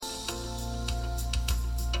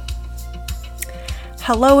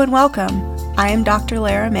Hello and welcome. I am Dr.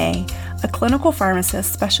 Lara May, a clinical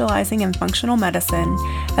pharmacist specializing in functional medicine,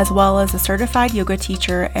 as well as a certified yoga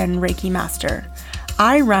teacher and Reiki master.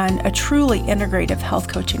 I run a truly integrative health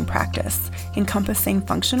coaching practice encompassing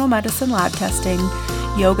functional medicine lab testing,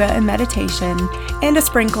 yoga and meditation, and a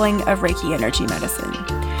sprinkling of Reiki energy medicine.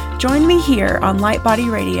 Join me here on Light Body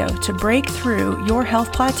Radio to break through your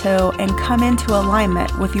health plateau and come into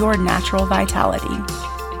alignment with your natural vitality.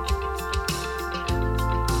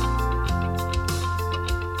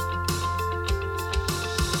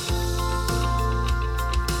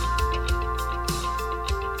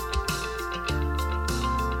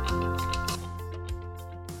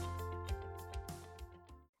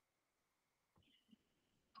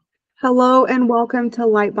 Hello and welcome to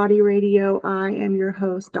Light Body Radio. I am your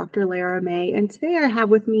host, Dr. Lara May, and today I have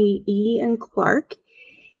with me Ian Clark.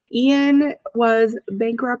 Ian was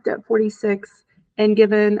bankrupt at 46 and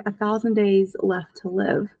given 1,000 days left to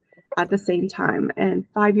live at the same time. And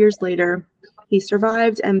 5 years later, he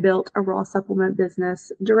survived and built a raw supplement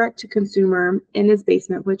business direct to consumer in his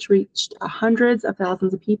basement, which reached hundreds of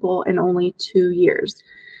thousands of people in only 2 years.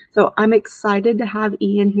 So I'm excited to have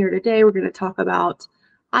Ian here today. We're going to talk about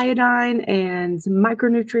iodine and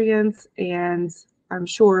micronutrients, and I'm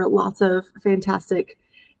sure lots of fantastic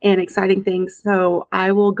and exciting things. So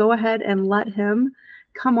I will go ahead and let him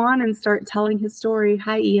come on and start telling his story.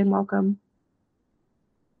 Hi, Ian. Welcome.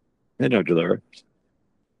 Hey, Dr. Lara.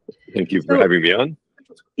 Thank you for having me on.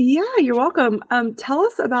 Yeah, you're welcome. Tell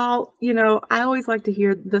us about, I always like to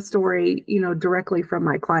hear the story, directly from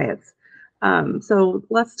my clients. So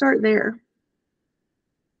let's start there.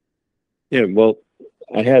 Yeah, well,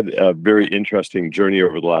 I had a very interesting journey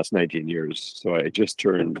over the last 19 years. So I just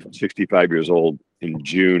turned 65 years old in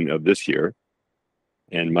June of this year.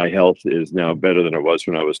 And my health is now better than it was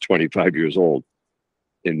when I was 25 years old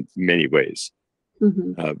in many ways.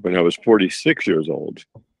 Mm-hmm. When I was 46 years old,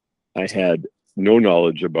 I had no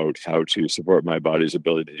knowledge about how to support my body's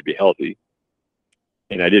ability to be healthy.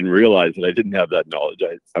 And I didn't realize that I didn't have that knowledge.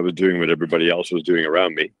 I was doing what everybody else was doing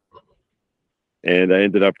around me. And I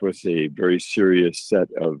ended up with a very serious set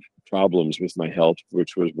of problems with my health,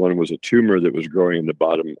 which was one was a tumor that was growing in the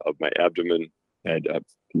bottom of my abdomen. I had a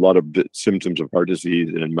lot of symptoms of heart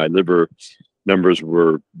disease, and my liver numbers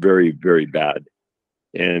were very, very bad.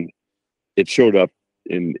 And it showed up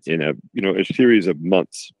in a series of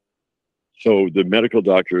months. So the medical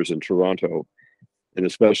doctors in Toronto and the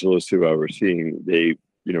specialists who I was seeing, they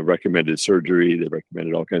recommended surgery. They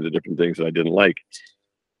recommended all kinds of different things that I didn't like.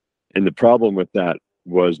 And the problem with that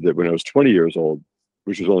was that when I was 20 years old,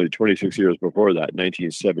 which was only 26 years before that,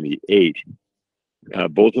 1978,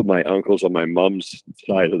 both of my uncles on my mom's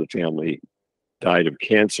side of the family died of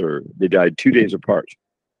cancer. They died 2 days apart,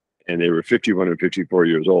 and they were 51 and 54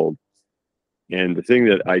 years old. And the thing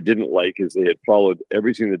that I didn't like is they had followed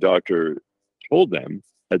everything the doctor told them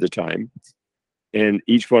at the time, and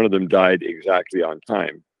each one of them died exactly on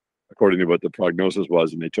time, according to what the prognosis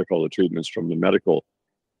was, and they took all the treatments from the medical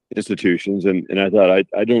institutions, and I thought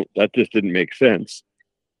that just didn't make sense,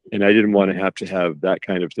 and I didn't want to have that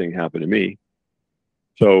kind of thing happen to me.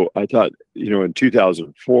 So I thought, in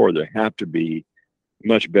 2004 there have to be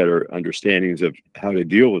much better understandings of how to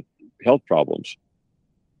deal with health problems,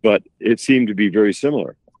 but it seemed to be very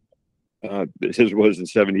similar. This was in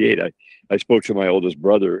 78. I spoke to my oldest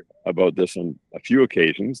brother about this on a few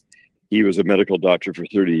occasions. He was a medical doctor for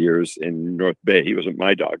 30 years in North Bay. He wasn't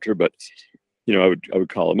my doctor, but I would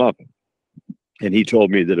call him up, and he told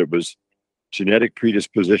me that it was genetic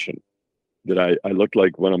predisposition, that I looked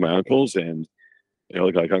like one of my uncles, and I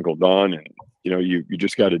looked like Uncle Don, and you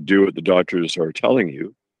just got to do what the doctors are telling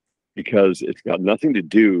you, because it had nothing to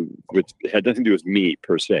do with me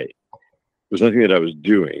per se. It was nothing that I was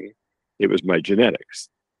doing. It was my genetics,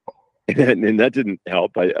 and that didn't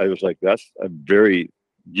help. I was like, that's a very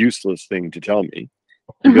useless thing to tell me,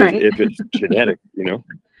 because Right. if it's genetic,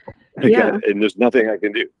 Yeah. and there's nothing I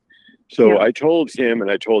can do. So I told him, and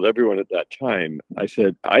I told everyone at that time, I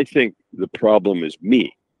said, I think the problem is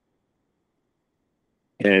me.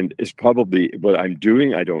 And it's probably what I'm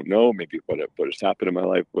doing. I don't know. Maybe what has happened in my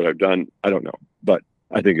life, what I've done, I don't know. But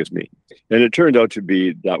I think it's me. And it turned out to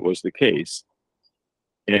be that was the case.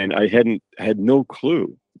 And I had no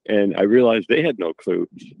clue. And I realized they had no clue.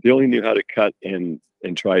 They only knew how to cut and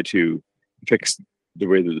try to fix the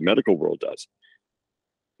way that the medical world does.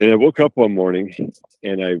 And I woke up one morning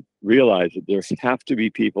and I realized that there have to be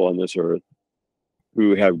people on this earth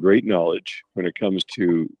who have great knowledge when it comes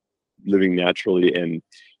to living naturally and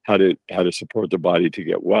how to support the body to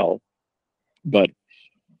get well. But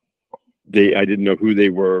I didn't know who they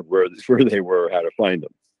were, where they were, how to find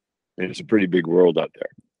them. And it's a pretty big world out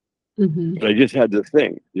there. Mm-hmm. But I just had this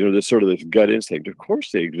thing, this sort of this gut instinct. Of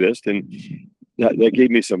course they exist. And that gave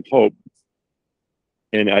me some hope.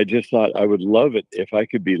 And I just thought I would love it if I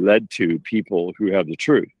could be led to people who have the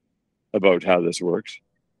truth about how this works.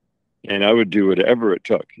 And I would do whatever it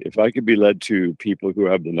took. If I could be led to people who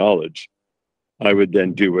have the knowledge, I would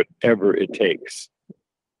then do whatever it takes.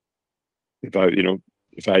 If I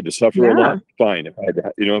had to suffer a lot, fine. If I had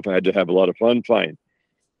to, if I had to have a lot of fun, fine.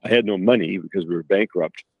 I had no money because we were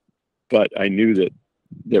bankrupt, but I knew that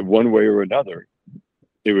one way or another,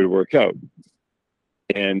 it would work out.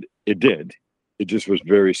 And it did. It just was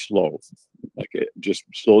very slow. Just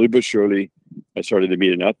slowly but surely, I started to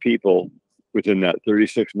meet enough people within that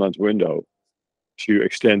 36-month window to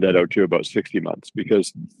extend that out to about 60 months,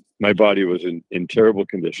 because my body was in terrible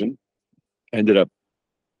condition. Ended up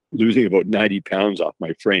losing about 90 pounds off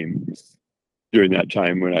my frame during that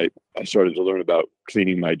time when I started to learn about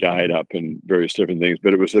cleaning my diet up and various different things.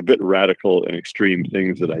 But it was a bit radical and extreme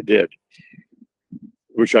things that I did,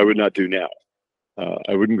 which I would not do now.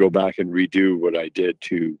 I wouldn't go back and redo what I did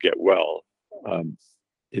to get well.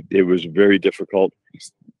 It was very difficult.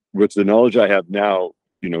 With the knowledge I have now,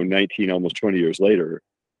 19, almost 20 years later,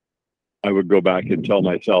 I would go back and tell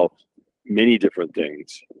myself many different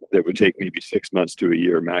things that would take maybe 6 months to a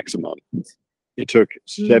year maximum. It took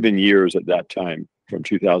 7 years at that time, from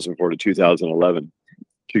 2004 to 2011,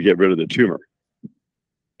 to get rid of the tumor.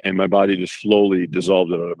 And my body just slowly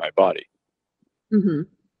dissolved it out of my body. Mm-hmm.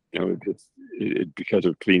 Because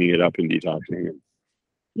of cleaning it up and detoxing.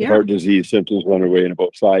 The heart disease symptoms went away in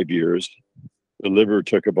about 5 years. The liver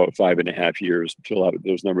took about 5.5 years until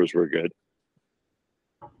those numbers were good.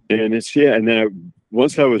 And and then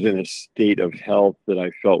once I was in a state of health that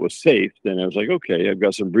I felt was safe, then I was like, okay, I've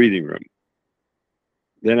got some breathing room.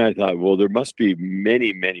 Then I thought, well, there must be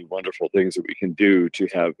many, many wonderful things that we can do to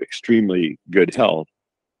have extremely good health.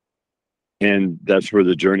 And that's where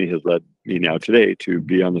the journey has led me now today, to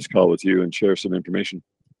be on this call with you and share some information.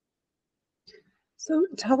 So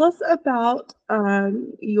tell us about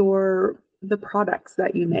the products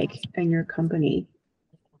that you make in your company,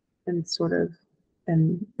 and it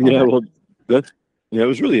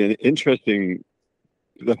was really an interesting,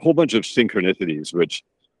 a whole bunch of synchronicities, which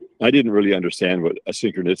I didn't really understand what a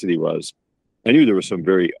synchronicity was. I knew there were some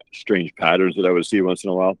very strange patterns that I would see once in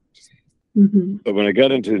a while. Mm-hmm. But when I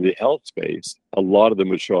got into the health space, a lot of them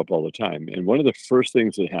would show up all the time. And one of the first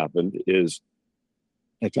things that happened is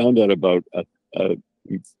I found out about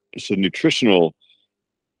it's a nutritional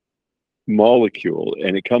molecule,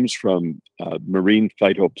 and it comes from marine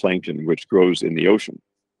phytoplankton, which grows in the ocean.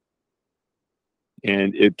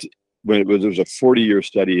 And there was a 40-year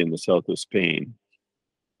study in the south of Spain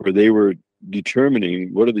where they were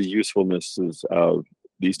determining what are the usefulnesses of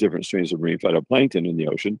these different strains of marine phytoplankton in the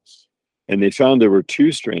ocean. And they found there were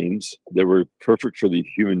 2 strains that were perfect for the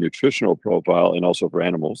human nutritional profile and also for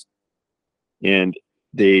animals. And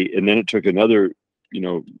then it took another,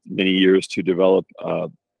 many years to develop a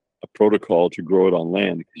protocol to grow it on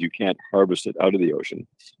land, because you can't harvest it out of the ocean.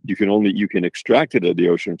 You can extract it out of the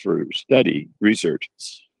ocean for research.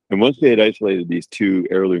 And once they had isolated these 2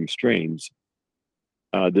 heirloom strains,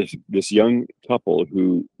 this young couple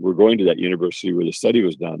who were going to that university where the study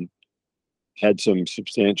was done had some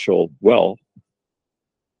substantial wealth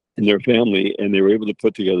in their family, and they were able to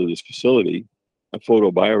put together this facility, a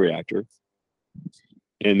photobioreactor,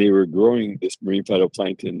 and they were growing this marine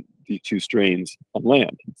phytoplankton, these 2 strains, on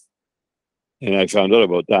land. And I found out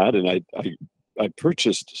about that, and I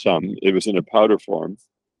purchased some. It was in a powder form,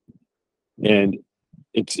 and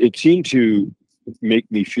it seemed to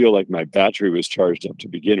make me feel like my battery was charged up to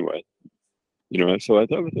begin with. So I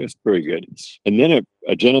thought it was very good. And then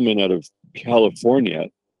a gentleman out of California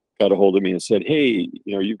got a hold of me and said, hey,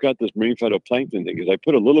 you've got this marine phytoplankton thing, because I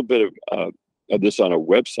put a little bit of this on a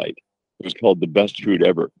website. It was called The Best Food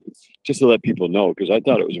Ever, just to let people know, because I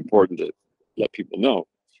thought it was important to let people know.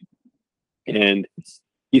 And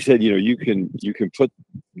he said, you can put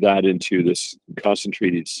that into this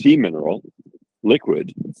concentrated sea mineral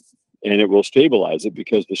liquid, and it will stabilize it,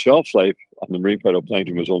 because the shelf life on the marine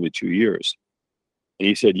phytoplankton was only 2 years. And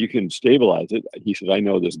he said, you can stabilize it. He said, I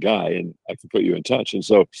know this guy, and I can put you in touch. And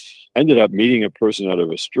so I ended up meeting a person out of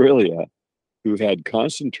Australia who had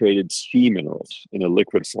concentrated sea minerals in a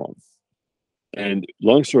liquid form. And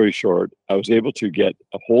long story short, I was able to get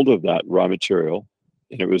a hold of that raw material,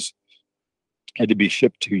 and it had to be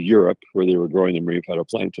shipped to Europe, where they were growing the marine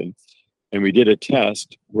phytoplankton. And we did a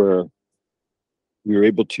test where we were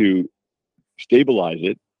able to stabilize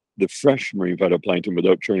it, the fresh marine phytoplankton,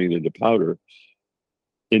 without turning it into powder,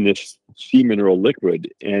 in this sea mineral liquid.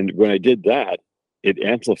 And when I did that, it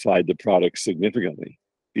amplified the product significantly,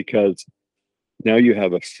 because now you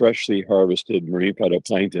have a freshly harvested marine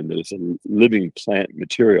phytoplankton that is a living plant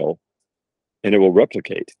material, and it will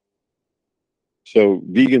replicate. So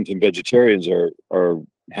vegans and vegetarians are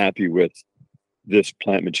happy with this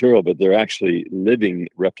plant material, but they're actually living,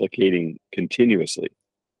 replicating continuously.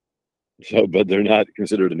 So, but they're not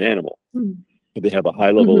considered an animal, but they have a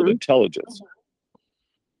high level of intelligence.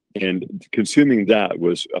 And consuming that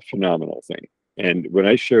was a phenomenal thing. And when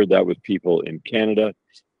I shared that with people in Canada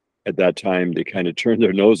at that time, they kind of turned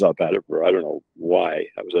their nose up at it for, I don't know why.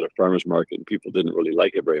 I was at a farmer's market and people didn't really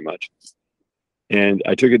like it very much. And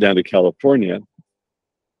I took it down to California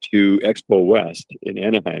to Expo West in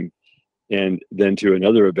Anaheim, and then to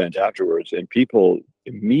another event afterwards. And people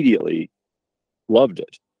immediately loved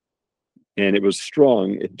it. And it was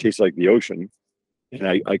strong. It tastes like the ocean. And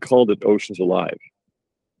I called it Oceans Alive.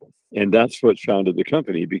 And that's what founded the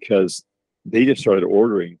company, because they just started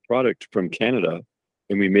ordering product from Canada,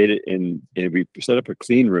 and we made it and we set up a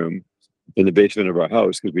clean room in the basement of our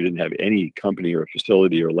house because we didn't have any company or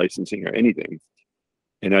facility or licensing or anything.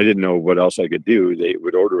 And I didn't know what else I could do. They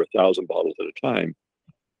would order 1,000 bottles at a time.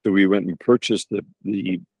 So we went and purchased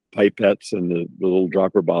the pipettes and the little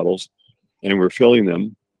dropper bottles, and we're filling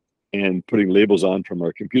them and putting labels on from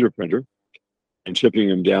our computer printer and shipping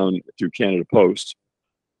them down through Canada Post.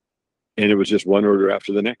 And it was just one order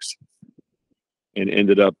after the next, and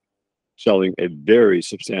ended up selling a very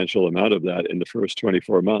substantial amount of that in the first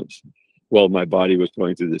 24 months while my body was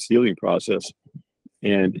going through this healing process.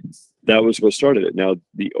 And that was what started it. Now,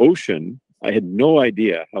 the ocean, I had no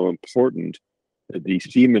idea how important the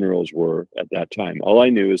sea minerals were at that time. All I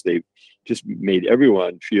knew is they just made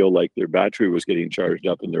everyone feel like their battery was getting charged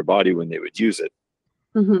up in their body when they would use it.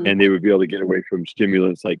 And they would be able to get away from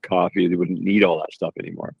stimulants like coffee. They wouldn't need all that stuff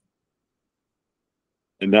anymore.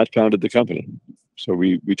 And that founded the company. So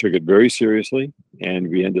we took it very seriously, and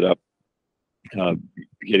we ended up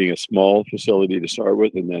getting a small facility to start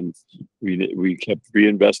with, and then we kept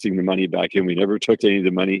reinvesting the money back in. We never took any of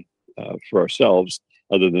the money for ourselves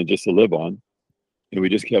other than just to live on. And we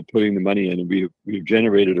just kept putting the money in, and we've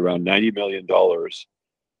generated around $90 million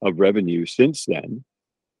of revenue since then.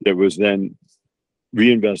 That was then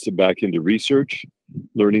reinvested back into research,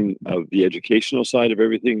 learning of the educational side of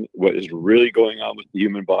everything, what is really going on with the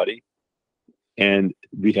human body. And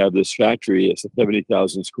we have this factory. It's a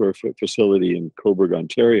 70,000 square foot facility in Cobourg,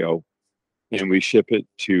 Ontario, and we ship it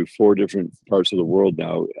to 4 different parts of the world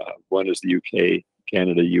now. One is the UK,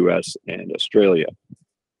 Canada, US, and Australia.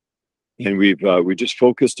 And we just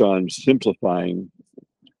focused on simplifying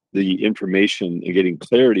the information and getting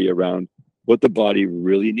clarity around what the body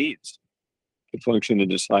really needs to function at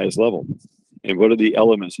its highest level, and what are the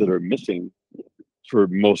elements that are missing for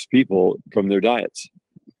most people from their diets.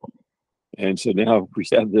 And so now we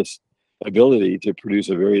have this ability to produce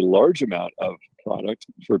a very large amount of product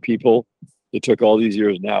for people. It took all these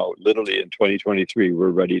years. Now, literally in 2023, we're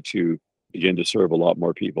ready to begin to serve a lot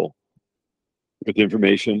more people with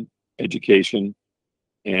information, education,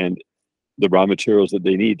 and the raw materials that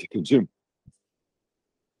they need to consume.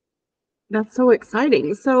 That's so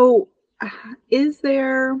exciting. So is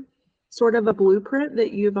there sort of a blueprint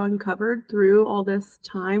that you've uncovered through all this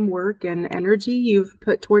time, work, and energy you've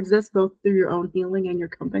put towards this, both through your own healing and your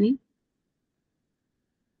company?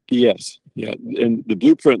 Yes. Yeah. And the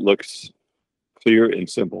blueprint looks clear and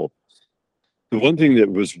simple. The one thing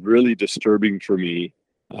that was really disturbing for me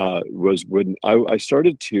was when I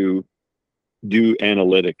started to do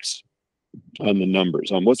analytics on the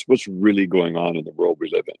numbers, on what's really going on in the world we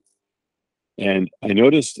live in. And I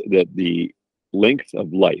noticed that the length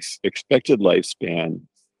of life, expected lifespan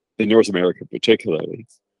in North America particularly,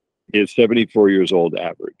 is 74 years old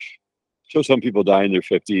average. So some people die in their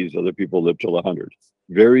 50s, other people live till 100.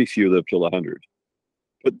 Very few live till 100,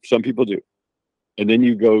 but some people do. And then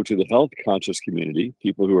you go to the health conscious community,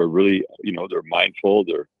 people who are really, they're mindful,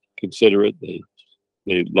 they're considerate, they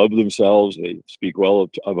love themselves, they speak well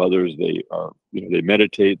of others, they are, they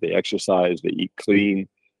meditate, they exercise, they eat clean,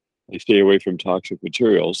 they stay away from toxic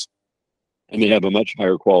materials, and they have a much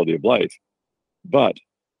higher quality of life. But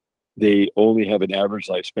they only have an average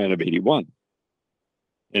lifespan of 81.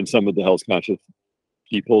 And some of the health conscious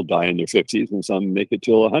people die in their 50s, and some make it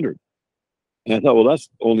till 100. And I thought, well, that's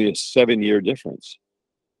only a 7-year difference.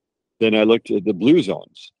 Then I looked at the blue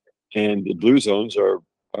zones, and the blue zones are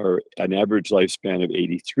an average lifespan of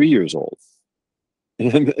 83 years old.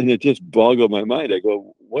 And it just boggled my mind. I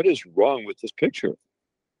go, what is wrong with this picture?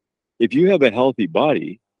 If you have a healthy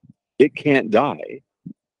body, it can't die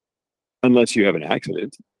unless you have an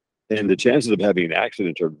accident. And the chances of having an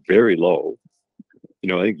accident are very low.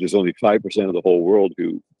 I think there's only 5% of the whole world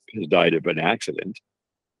who has died of an accident.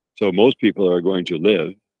 So most people are going to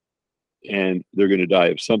live and they're going to die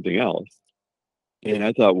of something else. And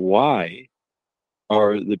I thought, why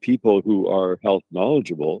are the people who are health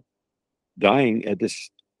knowledgeable dying at this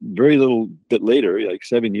very little bit later, like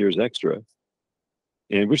 7 years extra?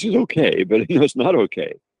 And which is okay, but it's not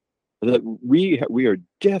okay. That we are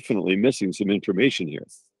definitely missing some information here.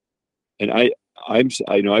 And I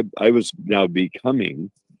was now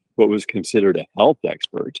becoming what was considered a health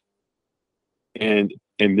expert, and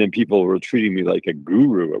then people were treating me like a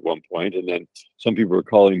guru at one point, and then some people were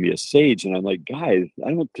calling me a sage, and I'm like, guys,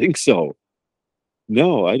 I don't think so.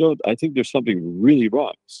 No, I don't. I think there's something really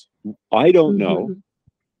wrong. I don't know,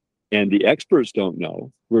 and the experts don't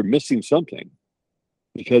know. We're missing something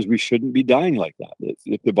because we shouldn't be dying like that.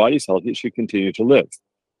 If the body's healthy, it should continue to live.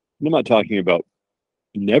 And I'm not talking about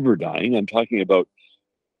never dying. I'm talking about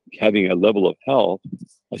having a level of health.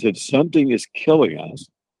 I said, something is killing us,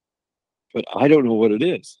 but I don't know what it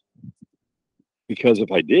is. Because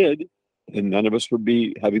if I did, then none of us would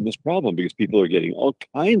be having this problem, because people are getting all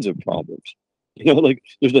kinds of problems. Like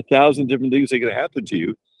there's 1,000 different things that can happen to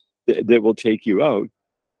you that will take you out.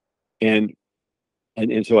 And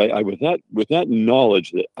so I with that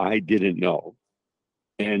knowledge that I didn't know,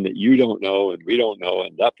 and that you don't know, and we don't know,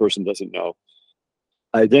 and that person doesn't know,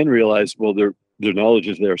 I then realized, well, their knowledge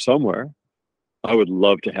is there somewhere. I would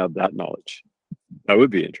love to have that knowledge. That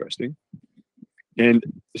would be interesting. And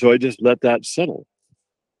so I just let that settle.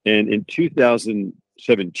 And in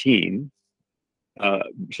 2017,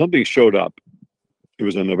 something showed up. It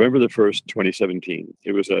was on November the 1st, 2017.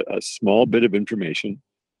 It was a small bit of information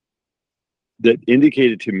that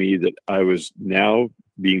indicated to me that I was now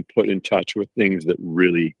being put in touch with things that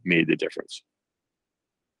really made the difference.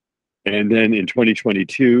 And then in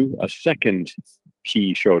 2022, a second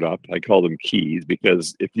key showed up. I call them keys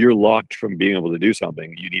because if you're locked from being able to do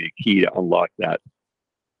something, you need a key to unlock that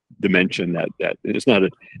dimension. That it's not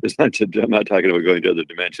I'm not talking about going to other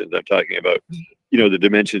dimensions. I'm talking about the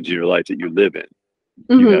dimensions in your life that you live in.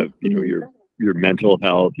 You have your mental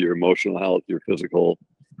health, your emotional health, your physical,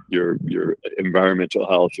 your environmental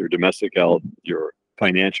health, your domestic health, your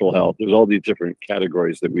financial health. There's all these different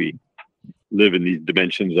categories that we live in, these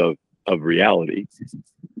dimensions of reality.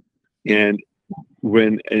 And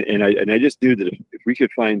I just knew that if we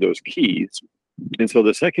could find those keys. And so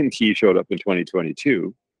the second key showed up in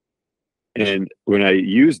 2022. And when I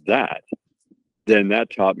used that, then that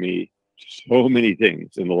taught me so many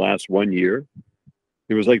things in the last 1 year.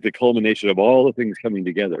 It was like the culmination of all the things coming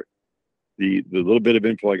together. The little bit of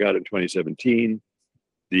info I got in 2017,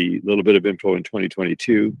 the little bit of info in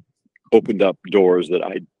 2022 opened up doors that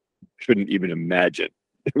I couldn't even imagine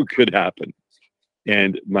could happen.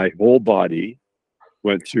 And my whole body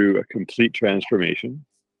went through a complete transformation,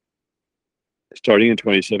 starting in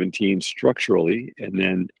 2017 structurally, and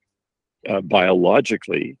then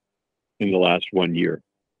biologically in the last 1 year.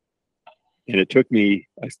 And it took me,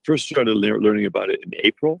 I first started learning about it in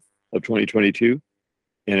April of 2022.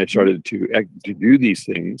 And I started to do these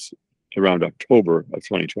things around October of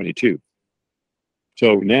 2022.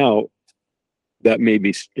 So now that made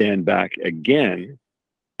me stand back again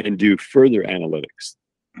and do further analytics.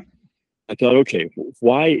 I thought, okay,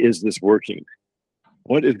 why is this working?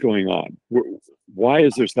 What is going on? Why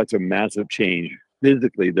is there such a massive change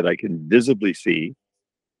physically that I can visibly see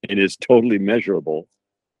and is totally measurable?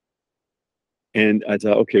 And I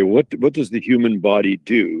thought, okay, what does the human body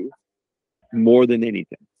do more than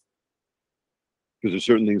anything? Because there's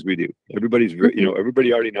certain things we do. Everybody's very,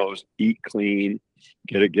 everybody already knows: eat clean,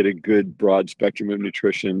 get a good broad spectrum of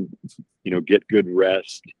nutrition, get good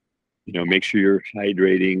rest, make sure you're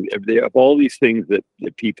hydrating. They have all these things that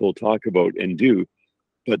people talk about and do,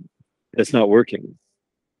 but it's not working.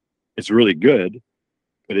 It's really good,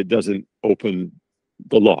 but it doesn't open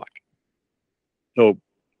the lock. So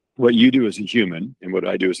what you do as a human, and what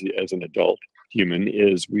I do as an adult human,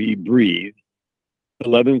 is we breathe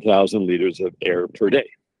 11,000 liters of air per day.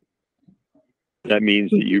 That means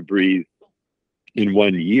that you breathe, in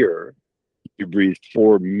 1 year, you breathe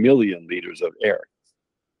 4 million liters of air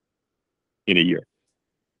in a year.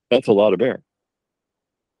 That's a lot of air.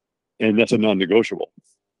 And that's a non-negotiable.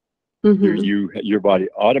 Your body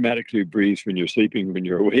automatically breathes when you're sleeping, when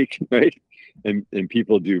you're awake, right? And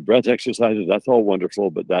people do breath exercises. That's all wonderful,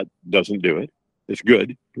 but that doesn't do it. It's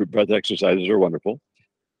good. Breath exercises are wonderful.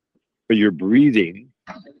 But you're breathing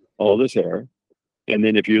all this air. And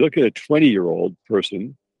then if you look at a 20-year-old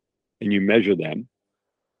person and you measure them,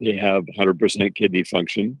 they have 100% kidney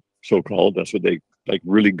function, so-called. That's what they like,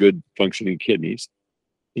 really good functioning kidneys.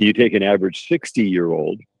 And you take an average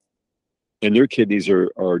 60-year-old and their kidneys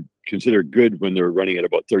are considered good when they're running at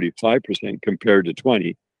about 35% compared to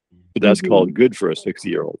 20, but that's called good for a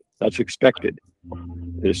 60-year-old. That's expected.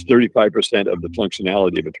 It's 35% of the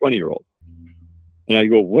functionality of a 20-year-old. And I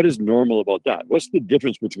go, what is normal about that? What's the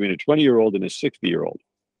difference between a 20-year-old and a 60-year-old?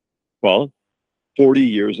 Well, 40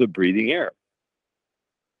 years of breathing air,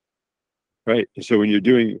 right? So when you're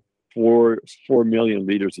doing 4 million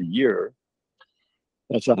liters a year,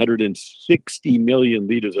 that's 160 million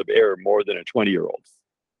liters of air more than a 20-year-old.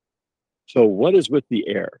 So what is with the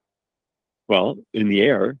air? Well, in the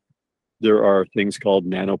air, there are things called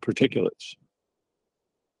nanoparticulates,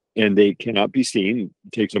 and they cannot be seen.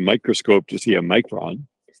 It takes a microscope to see a micron.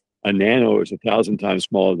 A nano is 1,000 times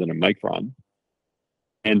smaller than a micron.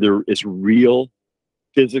 And there is real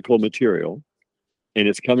physical material, and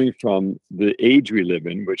it's coming from the age we live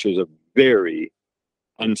in, which is a very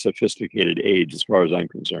unsophisticated age as far as I'm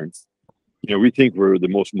concerned. You know, we think we're the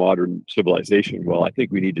most modern civilization. Well, I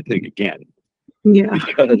think we need to think again. Yeah.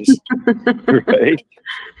 Because, right?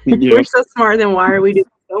 We're so smart, then why are we doing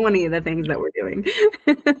so many of the things that we're doing?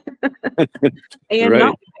 And right.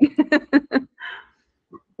 not.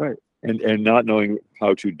 Right. And not knowing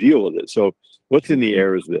how to deal with it. So what's in the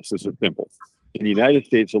air is this. This is simple. In the United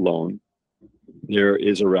States alone, there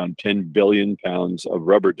is around 10 billion pounds of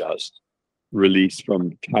rubber dust released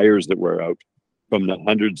from tires that wear out, from the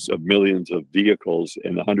hundreds of millions of vehicles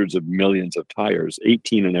and the hundreds of millions of tires,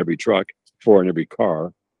 18 in every truck, 4 in every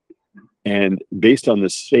car. And based on the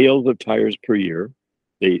sales of tires per year,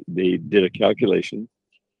 they did a calculation,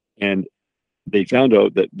 and they found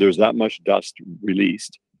out that there's that much dust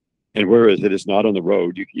released. And whereas it is not on the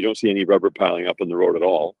road, you don't see any rubber piling up on the road at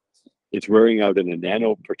all. It's wearing out in a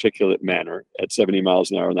nanoparticulate manner at 70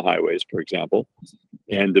 miles an hour on the highways, for example.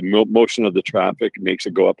 And the motion of the traffic makes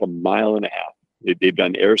it go up 1.5 miles. They've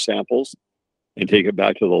done air samples and take it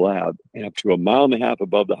back to the lab. And up to 1.5 miles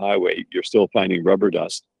above the highway, you're still finding rubber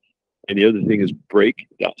dust. And the other thing is brake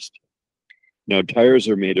dust. Now, tires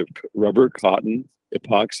are made of rubber, cotton,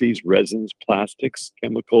 epoxies, resins, plastics,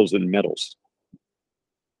 chemicals, and metals.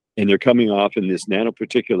 And they're coming off in this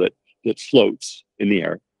nanoparticulate that floats in the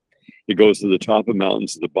air. It goes to the top of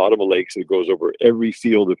mountains, to the bottom of lakes. It goes over every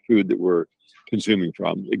field of food that we're consuming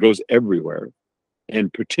from. It goes everywhere.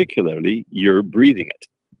 And particularly, you're breathing it.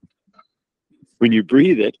 When you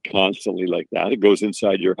breathe it constantly like that, it goes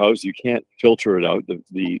inside your house. You can't filter it out.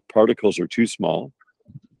 The particles are too small.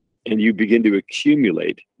 And you begin to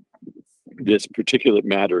accumulate this particulate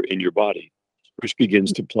matter in your body, which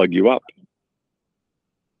begins to plug you up.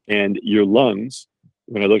 And your lungs,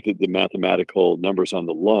 when I looked at the mathematical numbers on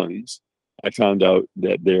the lungs, I found out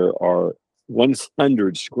that there are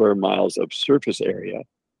 100 square miles of surface area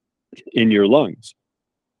in your lungs.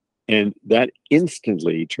 And that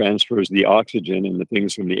instantly transfers the oxygen and the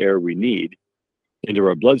things from the air we need into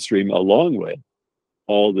our bloodstream, along with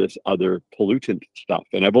all this other pollutant stuff.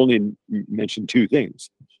 And I've only mentioned 2 things,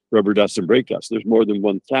 rubber dust and brake dust. There's more than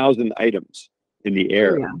 1,000 items in the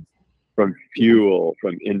air. Yeah. From fuel,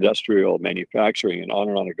 from industrial manufacturing, and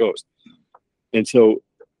on it goes. And so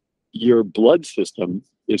your blood system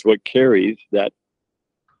is what carries that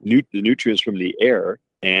the nutrients from the air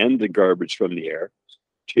and the garbage from the air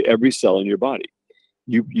to every cell in your body.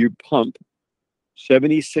 You pump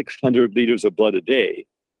 7,600 liters of blood a day,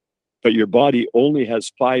 but your body only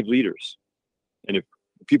has 5 liters. And if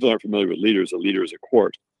people aren't familiar with liters, a liter is a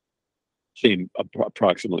quart, saying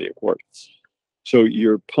approximately a quart. So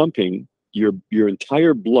you're pumping your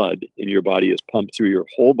entire blood in your body is pumped through your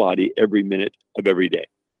whole body every minute of every day.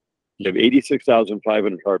 You have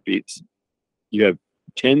 86,500 heartbeats. You have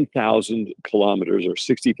 10,000 kilometers or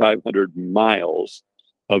 6,500 miles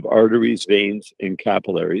of arteries, veins, and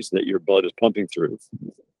capillaries that your blood is pumping through.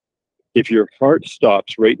 If your heart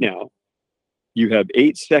stops right now, you have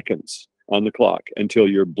 8 seconds on the clock until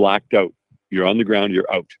you're blacked out. You're on the ground,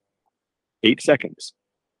 you're out. 8 seconds.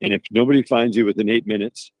 And if nobody finds you within 8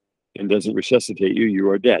 minutes and doesn't resuscitate you, you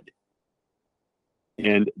are dead.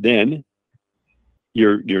 And then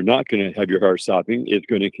you're not going to have your heart stopping. It's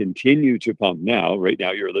going to continue to pump now. Right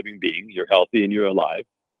now, you're a living being. You're healthy and you're alive.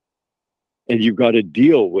 And you've got to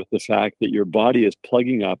deal with the fact that your body is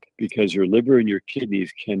plugging up because your liver and your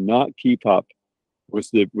kidneys cannot keep up with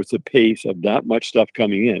the pace of that much stuff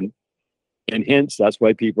coming in. And hence, that's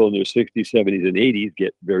why people in their 60s, 70s, and 80s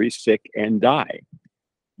get very sick and die.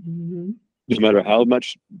 Mm-hmm. No matter how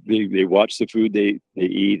much they watch the food they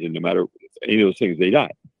eat, and no matter any of those things, they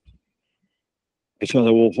die. And so I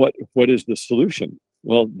thought, well, what is the solution?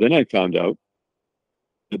 Well, then I found out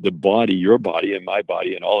that the body, your body and my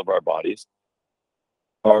body and all of our bodies,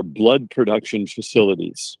 are blood production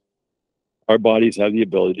facilities. our bodies have the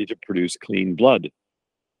ability to produce clean blood.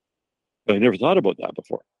 But I never thought about that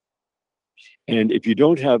before. And if you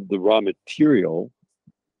don't have the raw material,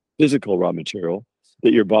 physical raw material,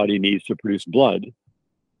 that your body needs to produce blood,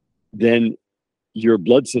 then your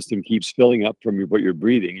blood system keeps filling up from what you're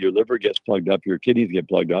breathing. Your liver gets plugged up, your kidneys get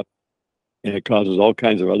plugged up, and it causes all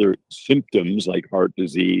kinds of other symptoms like heart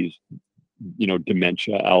disease,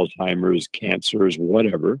 dementia, Alzheimer's, cancers,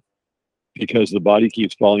 whatever, because the body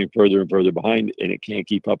keeps falling further and further behind and it can't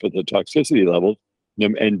keep up with the toxicity levels.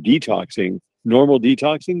 And normal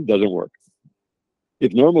detoxing doesn't work.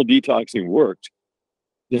 If normal detoxing worked,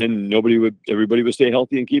 then everybody would stay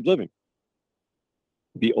healthy and keep living.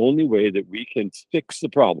 The only way that we can fix the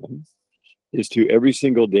problem is to every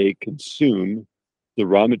single day consume the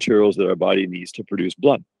raw materials that our body needs to produce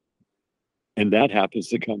blood. And that happens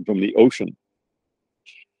to come from the ocean.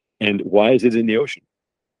 And why is it in the ocean?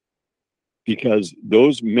 Because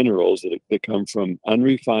those minerals that come from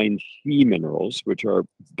unrefined sea minerals, which are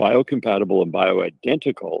biocompatible and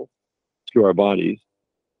bioidentical to our bodies,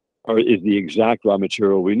 is the exact raw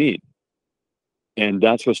material we need. And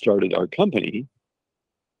that's what started our company.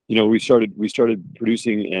 We started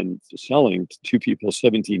producing and selling to people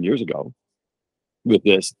 17 years ago with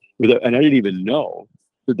this, and I didn't even know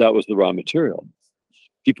that was the raw material.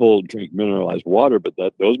 People drink mineralized water, but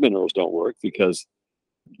those minerals don't work because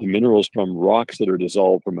the minerals from rocks that are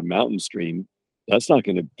dissolved from a mountain stream,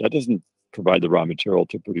 that doesn't provide the raw material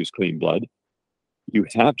to produce clean blood. You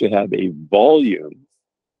have to have a volume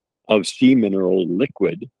of sea mineral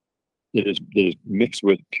liquid that is mixed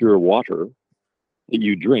with pure water that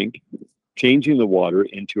you drink, changing the water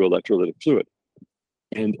into electrolytic fluid.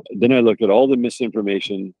 And then I looked at all the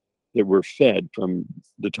misinformation that we're fed from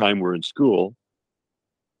the time we're in school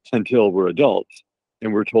until we're adults.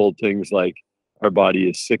 And we're told things like our body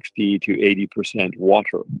is 60 to 80%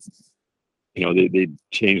 water. They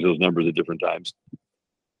change those numbers at different times.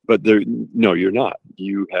 But no, you're not.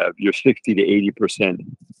 You're 60 to 80%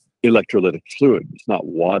 electrolytic fluid. It's not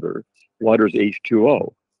water. Water is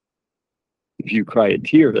H2O. If you cry a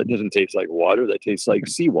tear, that doesn't taste like water. That tastes like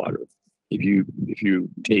seawater. If you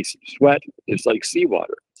taste sweat, it's like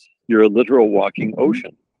seawater. You're a literal walking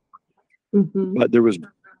ocean. Mm-hmm. But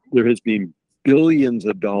there has been billions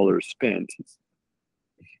of dollars spent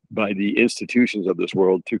by the institutions of this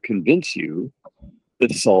world to convince you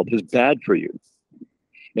that salt is bad for you.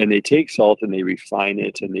 And they take salt and they refine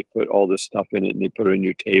it and they put all this stuff in it and they put it on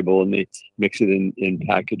your table and they mix it in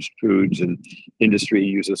packaged foods, and industry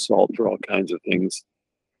uses salt for all kinds of things.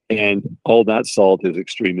 And all that salt is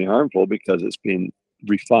extremely harmful because it's been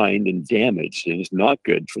refined and damaged and it's not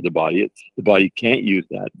good for the body. The body can't use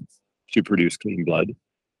that to produce clean blood.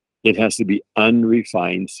 It has to be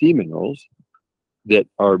unrefined sea minerals that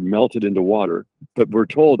are melted into water. But we're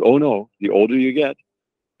told, oh no, the older you get,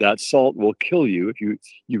 that salt will kill you.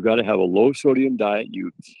 You've got to have a low sodium diet.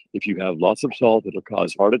 If you have lots of salt, it'll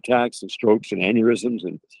cause heart attacks and strokes and aneurysms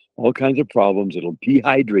and all kinds of problems. It'll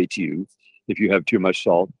dehydrate you if you have too much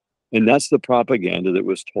salt. And that's the propaganda that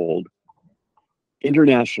was told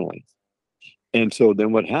internationally. And so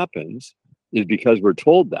then what happens is, because we're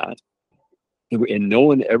told that, and no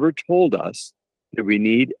one ever told us that we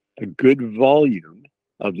need a good volume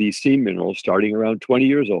of these sea minerals starting around 20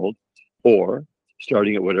 years old, or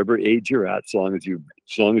starting at whatever age you're at, so long as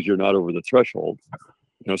you're not over the threshold.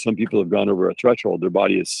 Some people have gone over a threshold. Their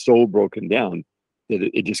body is so broken down that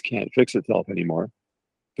it just can't fix itself anymore.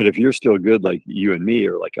 But if you're still good, like you and me,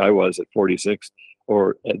 or like I was at 46,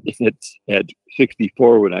 or at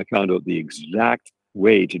 64, when I found out the exact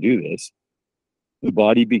way to do this, the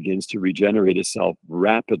body begins to regenerate itself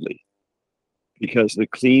rapidly, because the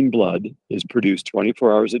clean blood is produced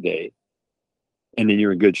 24 hours a day, and then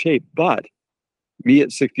you're in good shape. But me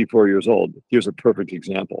at 64 years old, here's a perfect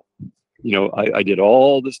example. I did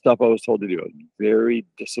all the stuff I was told to do. I was very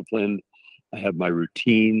disciplined. I have my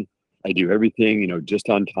routine. I do everything, just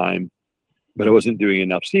on time, but I wasn't doing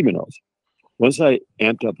enough sea minerals. Once I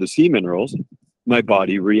amped up the sea minerals, my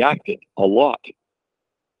body reacted a lot.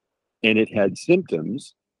 And it had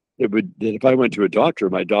symptoms that if I went to a doctor,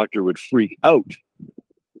 my doctor would freak out.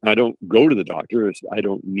 I don't go to the doctor. I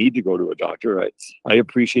don't need to go to a doctor. I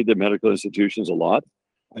appreciate the medical institutions a lot.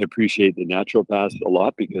 I appreciate the naturopaths a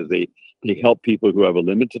lot, because they help people who have a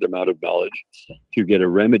limited amount of knowledge to get a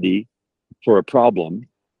remedy for a problem,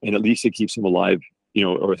 and at least it keeps them alive,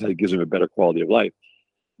 or it gives them a better quality of life.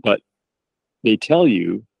 But they tell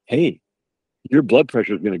you, hey, your blood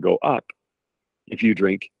pressure is going to go up if you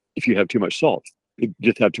have too much salt. You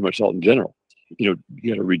just have too much salt in general. You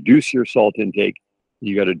got to reduce your salt intake.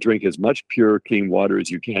 You got to drink as much pure, clean water as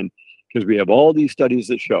you can, because we have all these studies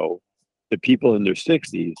that show that people in their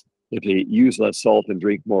 60s, if they use less salt and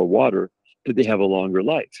drink more water, that they have a longer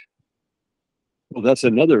life. Well, that's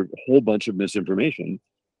another whole bunch of misinformation,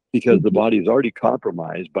 because the body is already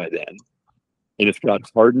compromised by then, and it's got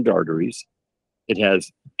hardened arteries. It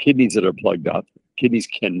has kidneys that are plugged up. Kidneys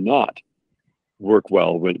cannot work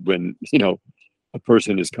well when a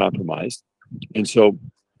person is compromised. And so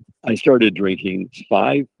I started drinking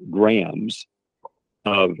 5 grams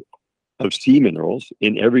of sea minerals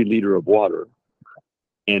in every liter of water,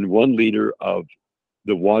 and 1 liter of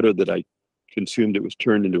the water that I consumed, it was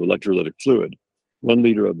turned into electrolytic fluid. 1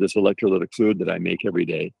 liter of this electrolytic fluid that I make every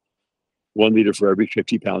day, 1 liter for every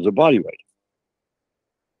 50 pounds of body weight.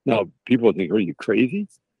 Now, people think, are you crazy?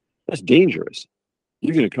 That's dangerous.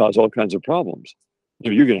 You're going to cause all kinds of problems.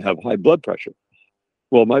 You're going to have high blood pressure.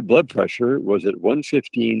 Well, my blood pressure was at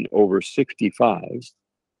 115/65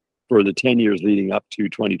 for the 10 years leading up to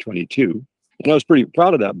 2022. And I was pretty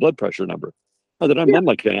proud of that blood pressure number. I'm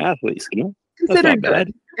like an athlete, That's Considered not bad.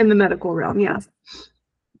 good in the medical realm, yeah.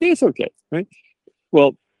 It's okay, right?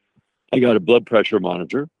 Well, I got a blood pressure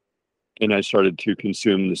monitor, and I started to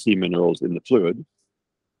consume the sea minerals in the fluid.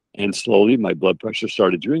 And slowly my blood pressure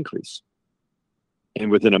started to increase.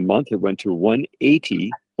 And within a month, it went to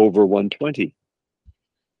 180/120.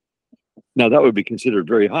 Now, that would be considered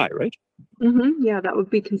very high, right? Yeah, that would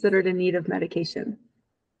be considered in need of medication.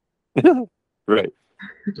 Right.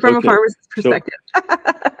 From a pharmacist's perspective.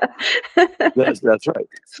 That's right.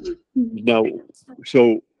 Now,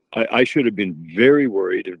 so I should have been very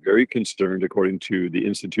worried and very concerned according to the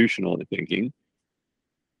institutional thinking.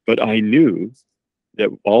 But I knew that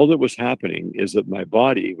all that was happening is that my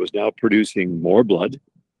body was now producing more blood.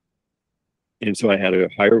 And so I had a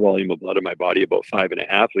higher volume of blood in my body, about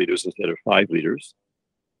 5.5 liters instead of 5 liters.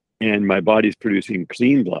 And my body's producing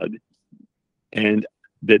clean blood. And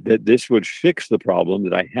that this would fix the problem,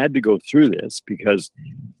 that I had to go through this because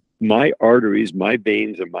my arteries, my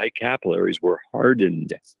veins, and my capillaries were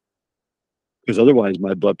hardened. Because otherwise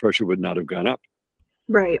my blood pressure would not have gone up.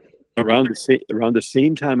 Right. Around the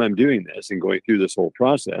same time I'm doing this and going through this whole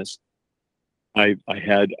process, I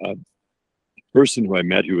had a person who I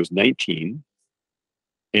met who was 19,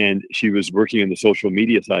 and she was working on the social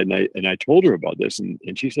media side, and I told her about this, and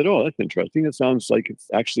she said, "Oh, that's interesting. It sounds like it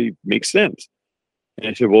actually makes sense." And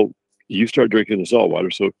I said, "Well, you start drinking the salt water."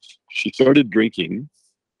 So she started drinking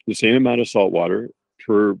the same amount of salt water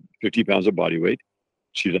per 50 pounds of body weight.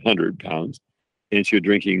 She's 100 pounds, and she was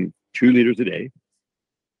drinking 2 liters a day.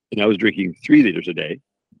 And I was drinking 3 liters a day.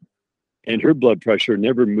 And her blood pressure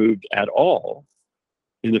never moved at all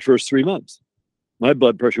in the first 3 months. My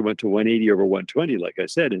blood pressure went to 180/120, like I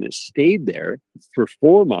said, and it stayed there for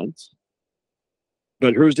 4 months,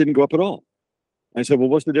 but hers didn't go up at all. I said, "Well,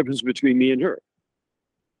 what's the difference between me and her?"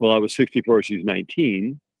 Well, I was 64, she's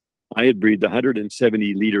 19. I had breathed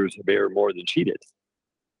 170 liters of air more than she did.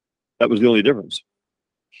 That was the only difference.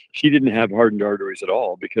 She didn't have hardened arteries at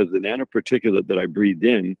all because the nanoparticulate that I breathed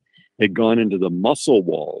in had gone into the muscle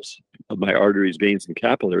walls of my arteries, veins, and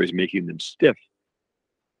capillaries, making them stiff.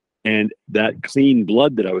 And that clean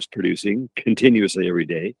blood that I was producing continuously every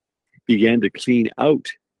day began to clean out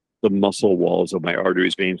the muscle walls of my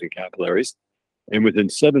arteries, veins, and capillaries. And within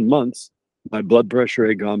 7 months, my blood pressure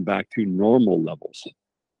had gone back to normal levels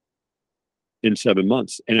in 7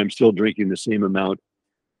 months. And I'm still drinking the same amount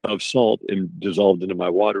of salt and dissolved into my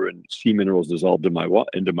water, and sea minerals dissolved in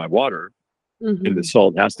into my water. And the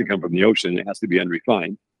salt has to come from the ocean. It has to be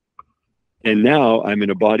unrefined. And now I'm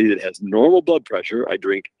in a body that has normal blood pressure. I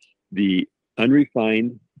drink the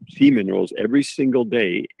unrefined sea minerals every single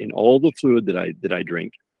day in all the fluid that I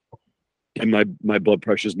drink, and my blood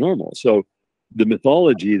pressure is normal. So the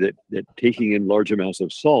mythology that taking in large amounts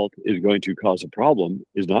of salt is going to cause a problem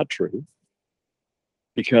is not true,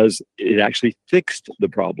 because it actually fixed the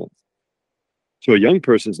problem. So a young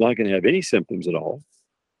person's not going to have any symptoms at all,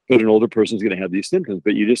 but an older person's going to have these symptoms.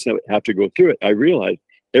 But you just have to go through it. I realize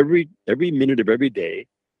every minute of every day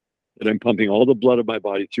that I'm pumping all the blood of my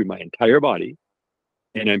body through my entire body,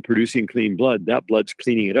 and I'm producing clean blood, that blood's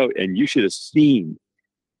cleaning it out. And you should have seen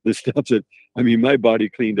the stuff that, my body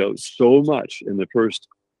cleaned out so much in the first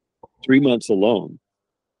 3 months alone.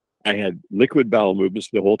 I had liquid bowel movements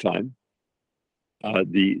the whole time.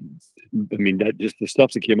 The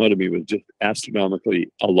stuff that came out of me was just astronomically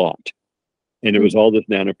a lot. And it was all this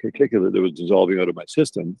nanoparticulate that was dissolving out of my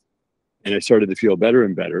system. And I started to feel better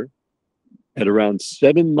and better. At around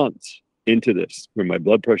 7 months into this, when my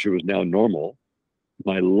blood pressure was now normal,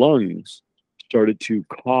 my lungs started to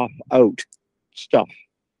cough out stuff,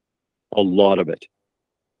 a lot of it.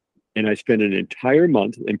 And I spent an entire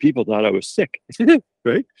month, and people thought I was sick,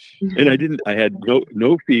 right? And I didn't. I had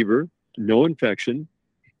no fever. no infection,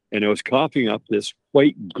 and I was coughing up this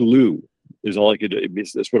white glue. Is all I could do.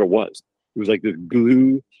 That's what it was. It was like this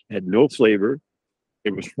glue, had no flavor.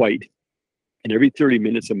 It was white. And every 30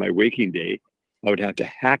 minutes of my waking day, I would have to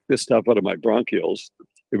hack the stuff out of my bronchioles.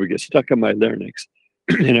 It would get stuck on my larynx,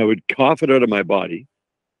 and I would cough it out of my body,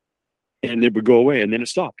 and it would go away. And then it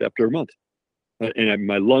stopped after a month. And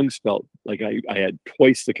my lungs felt like I had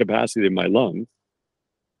twice the capacity of my lungs.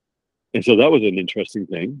 And so that was an interesting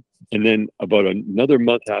thing. And then about another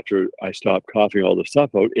month after I stopped coughing all the stuff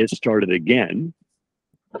out, it started again.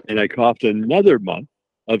 And I coughed another month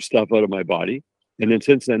of stuff out of my body. And then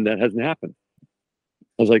since then, that hasn't happened.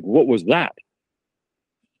 I was like, what was that?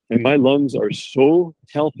 And my lungs are so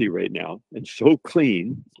healthy right now and so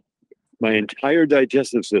clean. My entire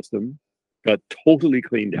digestive system got totally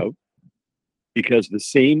cleaned out because the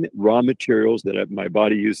same raw materials that my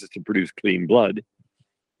body uses to produce clean blood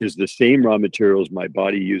is the same raw materials my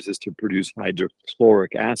body uses to produce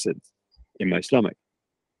hydrochloric acid in my stomach.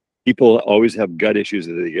 People always have gut issues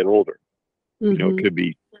as they get older. You know, it could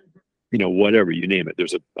be, you know, whatever, you name it.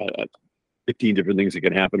 There's a 15 different things that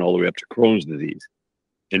can happen all the way up to Crohn's disease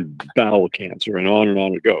and bowel cancer and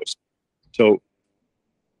on it goes. So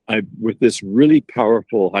with this really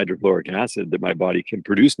powerful hydrochloric acid that my body can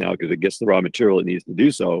produce now, because it gets the raw material it needs to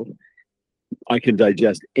do so, I can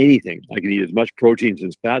digest anything. I can eat as much proteins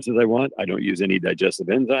and fats as I want. I don't use any digestive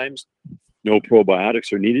enzymes. No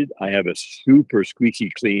probiotics are needed. I have a super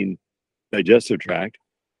squeaky clean digestive tract.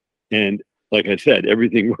 And like I said,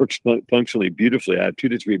 everything works functionally beautifully. I have 2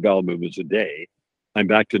 to 3 bowel movements a day. I'm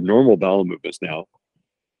back to normal bowel movements now.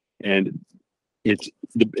 And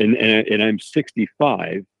and I'm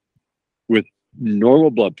 65 with normal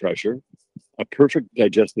blood pressure, a perfect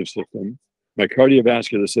digestive system. My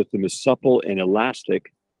cardiovascular system is supple and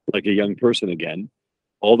elastic, like a young person again.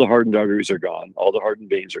 All the hardened arteries are gone. All the hardened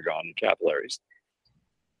veins are gone and capillaries.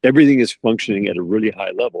 Everything is functioning at a really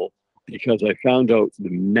high level because I found out the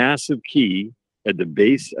massive key at the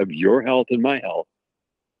base of your health and my health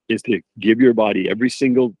is to give your body every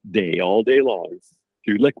single day, all day long,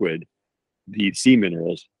 through liquid, the C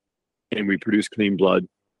minerals, and we produce clean blood.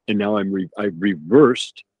 And now I've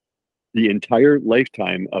reversed the entire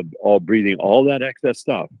lifetime of all breathing all that excess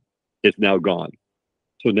stuff. It's now gone.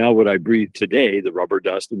 So now what I breathe today, the rubber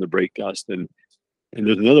dust and the brake dust, and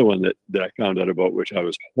there's another one that I found out about, which I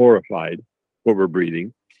was horrified what we're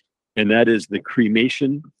breathing, and that is the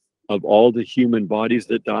cremation of all the human bodies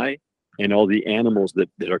that die and all the animals that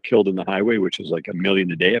are killed in the highway, which is like 1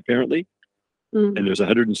 million a day apparently. And there's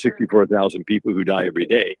 164,000 people who die every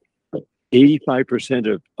day.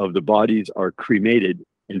 85% of the bodies are cremated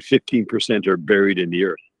and 15% are buried in the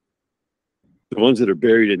earth. The ones that are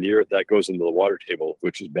buried in the earth, that goes into the water table,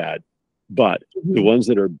 which is bad. But the ones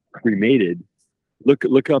that are cremated,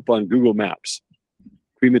 look up on Google Maps,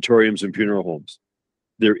 crematoriums and funeral homes.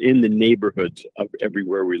 They're in the neighborhoods of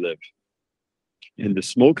everywhere we live. And the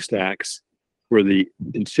smokestacks where the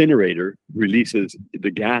incinerator releases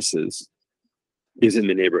the gases is in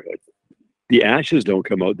the neighborhood. The ashes don't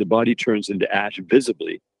come out. The body turns into ash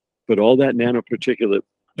visibly, but all that nanoparticulate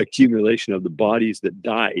accumulation of the bodies that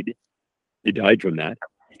died, they died from that,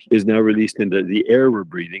 is now released into the air we're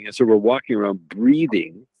breathing. And so we're walking around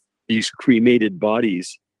breathing these cremated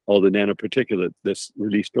bodies, all the nanoparticulate that's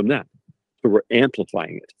released from that. So we're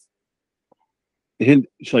amplifying it. And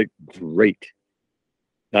it's like, great.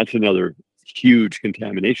 That's another huge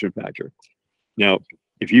contamination factor. Now,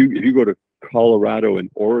 if you go to Colorado and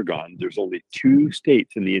Oregon, there's only 2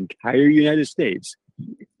 states in the entire United States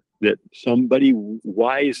that somebody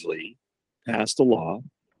wisely passed a law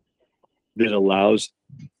that allows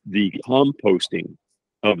the composting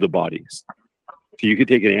of the bodies. So you could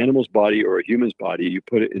take an animal's body or a human's body, you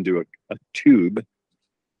put it into a tube,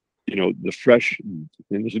 you know, the fresh, and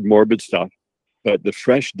this is morbid stuff, but the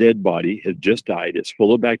fresh dead body has just died. It's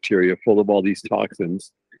full of bacteria, full of all these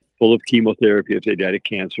toxins, full of chemotherapy if they died of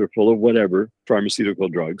cancer, full of whatever, pharmaceutical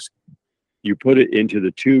drugs. You put it into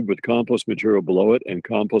the tube with compost material below it and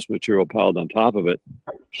compost material piled on top of it.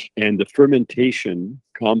 And the fermentation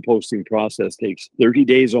composting process takes 30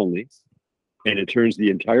 days only. And it turns the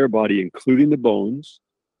entire body, including the bones,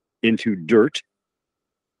 into dirt.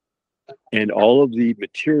 And all of the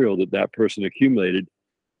material that person accumulated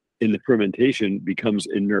in the fermentation becomes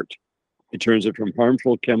inert. It turns it from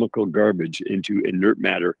harmful chemical garbage into inert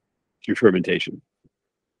matter through fermentation.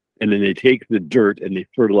 And then they take the dirt and they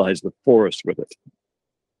fertilize the forest with it.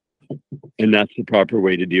 And that's the proper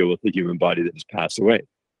way to deal with the human body that has passed away.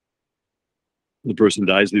 The person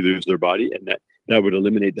dies, they lose their body, and that would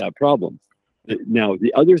eliminate that problem. Now,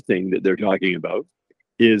 the other thing that they're talking about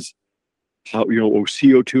is how,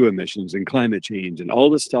 CO2 emissions and climate change and all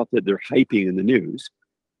the stuff that they're hyping in the news.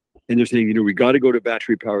 And they're saying, we got to go to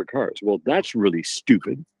battery powered cars. Well, that's really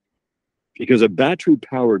stupid, because a battery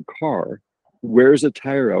powered car wears a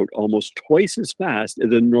tire out almost twice as fast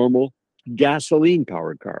as a normal gasoline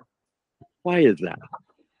powered car. Why is that?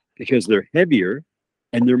 Because they're heavier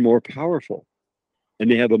and they're more powerful. And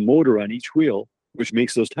they have a motor on each wheel, which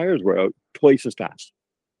makes those tires wear out twice as fast.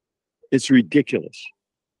 It's ridiculous.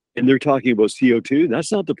 And they're talking about CO2.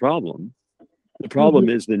 That's not the problem. The problem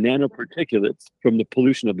is the nanoparticulates from the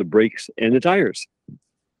pollution of the brakes and the tires.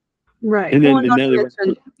 Right. And then, Well, and not then to they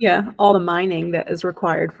mention, yeah, all the mining that is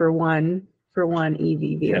required for one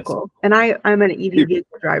EV vehicle. Yes. And I'm an EV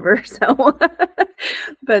vehicle driver, so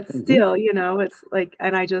but still, it's like,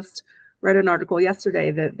 and I just read an article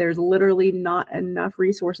yesterday that there's literally not enough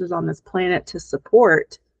resources on this planet to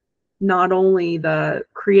support not only the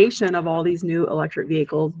creation of all these new electric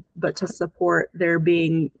vehicles, but to support their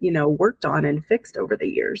being, worked on and fixed over the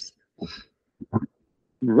years.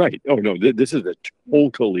 Right. Oh, no, this is a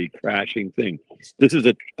totally crashing thing. This is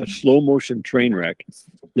a slow motion train wreck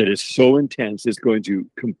that is so intense, it's going to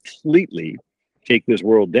completely take this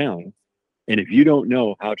world down. And if you don't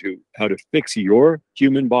know how to fix your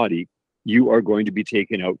human body, you are going to be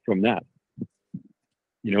taken out from that.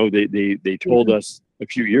 They told us a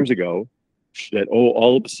few years ago that,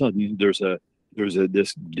 all of a sudden there's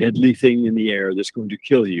this deadly thing in the air that's going to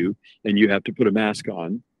kill you, and you have to put a mask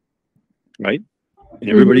on, right? And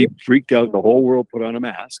everybody freaked out. The whole world put on a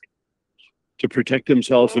mask to protect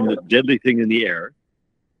themselves from the deadly thing in the air.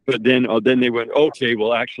 But then they went, okay,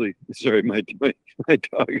 well, actually, sorry, my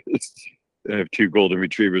dog is, I have two golden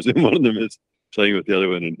retrievers, and one of them is playing with the other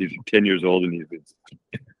one, and he's 10 years old, and he's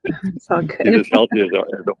as healthy as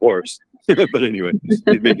a horse. But anyway, he's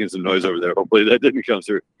making some noise over there. Hopefully that didn't come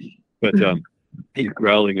through. But he's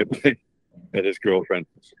growling at his girlfriend.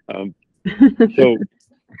 So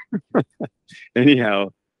anyhow,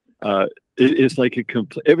 it's like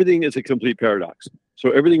everything is a complete paradox. So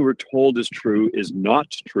everything we're told is true is not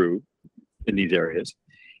true in these areas,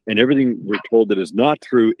 and everything we're told that is not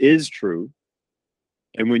true is true.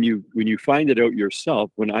 And when you find it out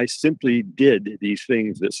yourself, when I simply did these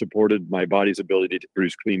things that supported my body's ability to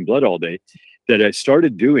produce clean blood all day, that I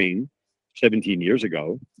started doing 17 years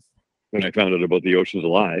ago, when I found out about the Oceans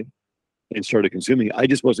Alive and started consuming, I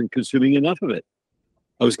just wasn't consuming enough of it.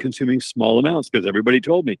 I was consuming small amounts because everybody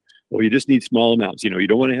told me, well, you just need small amounts. You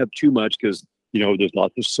don't want to have too much because, there's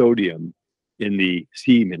lots of sodium in the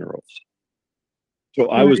sea minerals. So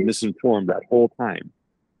I was misinformed that whole time.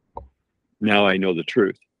 Now I know the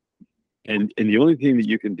truth. And the only thing that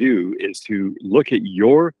you can do is to look at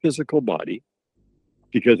your physical body,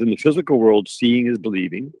 because in the physical world, seeing is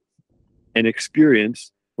believing, and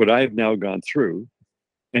experience what I've now gone through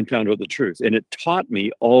and found out the truth. And it taught me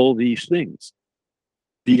all these things.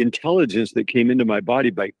 The intelligence that came into my body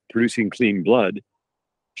by producing clean blood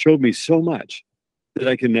showed me so much that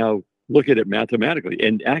I can now look at it mathematically.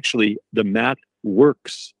 And actually, the math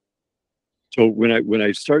works. So when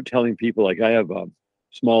I start telling people, like, I have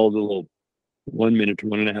small little 1 minute to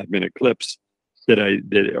 1.5 minute clips that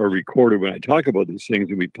are recorded when I talk about these things,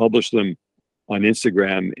 and we publish them on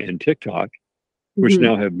Instagram and TikTok, which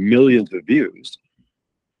now have millions of views.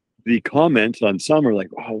 The comments on some are like,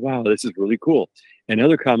 oh, wow, this is really cool. And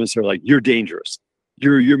other comments are like, you're dangerous.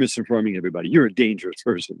 You're misinforming everybody. You're a dangerous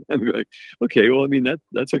person. I'm like, okay, well, I mean,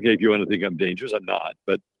 that's okay if you want to think I'm dangerous. I'm not,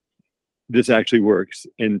 but this actually works.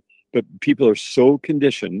 But people are so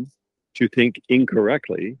conditioned to think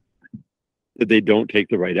incorrectly that they don't take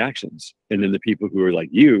the right actions. And then the people who are like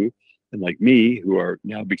you and like me, who are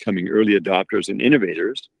now becoming early adopters and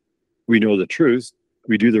innovators, we know the truth,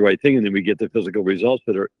 we do the right thing, and then we get the physical results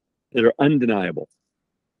that are undeniable.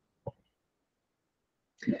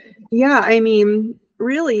 Yeah, I mean,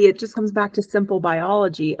 really, it just comes back to simple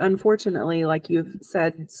biology. Unfortunately, like you've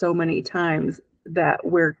said so many times, that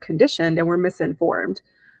we're conditioned and we're misinformed.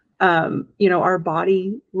 Our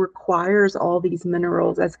body requires all these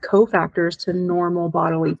minerals as cofactors to normal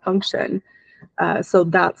bodily function. So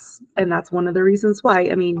that's one of the reasons why.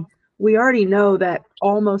 I mean, we already know that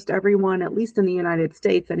almost everyone, at least in the United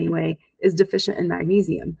States anyway, is deficient in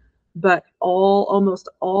magnesium. But almost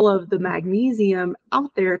all of the magnesium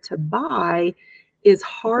out there to buy is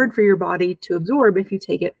hard for your body to absorb if you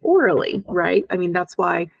take it orally, right? I mean, that's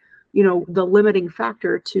why, the limiting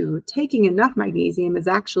factor to taking enough magnesium is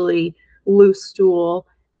actually loose stool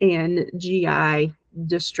and GI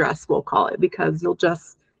distress, we'll call it, because it'll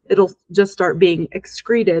just start being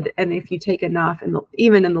excreted. And if you take enough, and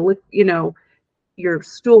even in the, your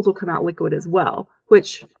stools will come out liquid as well,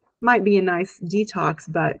 which might be a nice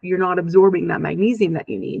detox, but you're not absorbing that magnesium that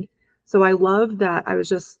you need. So I love that. I was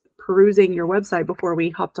just perusing your website before we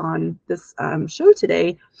hopped on this show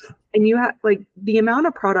today, and you have like the amount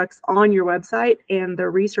of products on your website and the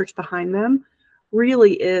research behind them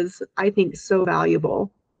really is, I think, so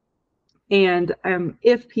valuable. And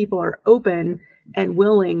if people are open and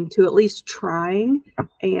willing to at least trying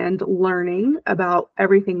and learning about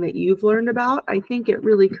everything that you've learned about, I think it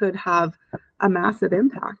really could have a massive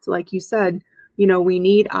impact. Like you said, we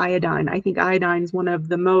need iodine. I think iodine is one of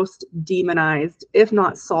the most demonized, if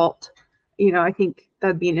not salt. I think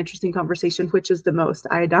that'd be an interesting conversation, which is the most,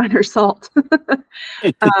 iodine or salt.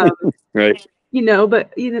 Right.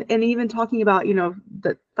 But and even talking about,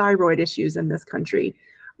 the thyroid issues in this country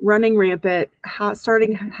running rampant,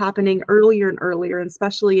 starting happening earlier and earlier, and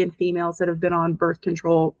especially in females that have been on birth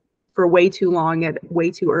control for way too long at way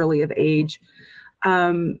too early of age.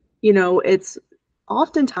 It's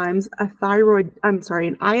oftentimes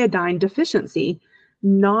an iodine deficiency,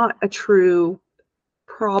 not a true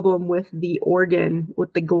problem with the organ,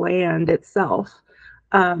 with the gland itself.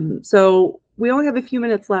 So we only have a few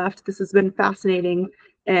minutes left. This has been fascinating,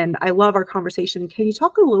 and I love our conversation. Can you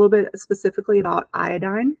talk a little bit specifically about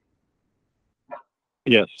iodine?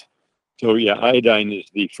 Yes. So yeah, iodine is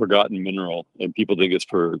the forgotten mineral, and people think it's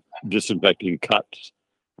for disinfecting cuts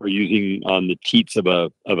or using on the teats of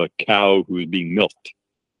a cow who is being milked.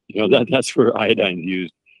 That's where iodine is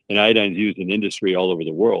used, and iodine is used in industry all over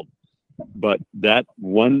the world. But that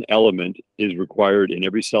one element is required in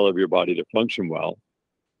every cell of your body to function well.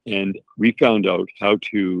 And we found out how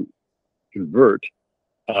to convert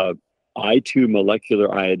I2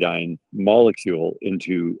 molecular iodine molecule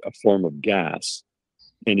into a form of gas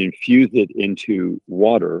and infuse it into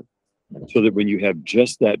water, so that when you have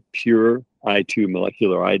just that pure I2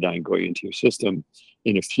 molecular iodine going into your system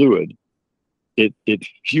in a fluid, it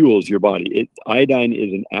fuels your body. Iodine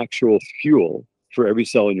is an actual fuel for every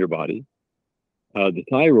cell in your body. The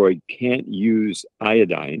thyroid can't use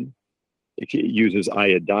iodine. It uses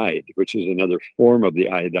iodide, which is another form of the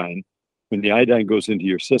iodine. When the iodine goes into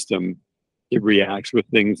your system, it reacts with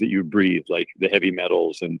things that you breathe, like the heavy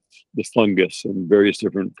metals and the fungus and various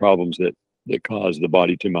different problems that cause the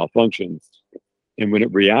body to malfunction. And when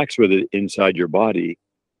it reacts with it inside your body,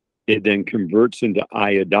 it then converts into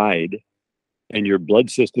iodide, and your blood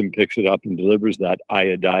system picks it up and delivers that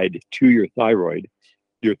iodide to your thyroid.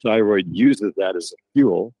 Your thyroid uses that as a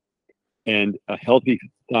fuel, and a healthy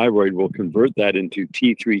thyroid will convert that into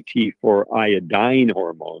T3, T4 iodine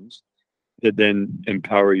hormones that then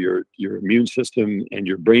empower your immune system and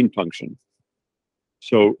your brain function.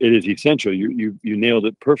 So it is essential. You nailed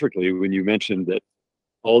it perfectly when you mentioned that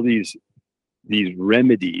all these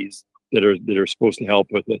remedies that are supposed to help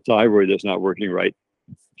with the thyroid that's not working right,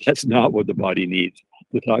 that's not what the body needs.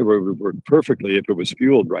 The thyroid would work perfectly if it was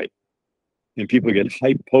fueled right. And people get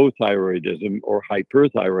hypothyroidism or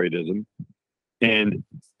hyperthyroidism. And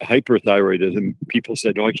hyperthyroidism, people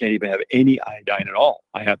said, no, I can't even have any iodine at all.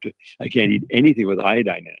 I can't eat anything with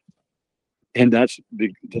iodine in it. And that's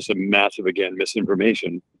a massive, again,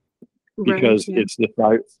 misinformation, because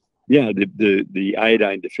Right, yeah. it's the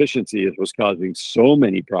iodine deficiency is what's causing so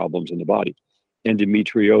many problems in the body.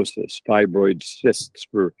 Endometriosis, fibroid cysts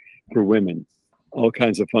for women, all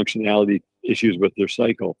kinds of functionality issues with their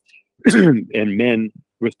cycle, and men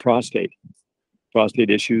with prostate. Prostate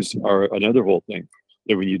issues are another whole thing.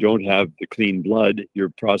 That when you don't have the clean blood, your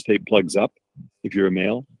prostate plugs up if you're a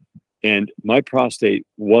male. And my prostate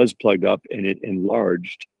was plugged up and it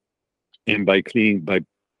enlarged. And by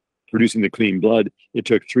producing the clean blood, it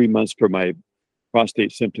took 3 months for my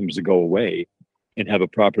prostate symptoms to go away and have a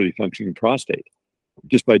properly functioning prostate,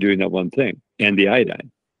 just by doing that one thing, and the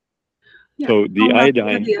iodine. Yeah. So the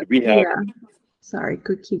iodine we have. Yeah. Sorry,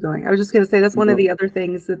 keep going. I was just going to say that's one of the other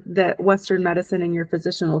things that Western medicine and your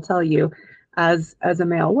physician will tell you as a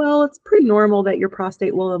male. Well, it's pretty normal that your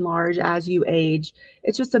prostate will enlarge as you age.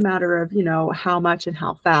 It's just a matter of, how much and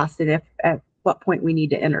how fast, and if at what point we need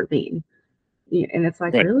to intervene. And it's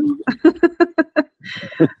like, Right. really?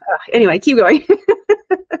 Anyway, keep going.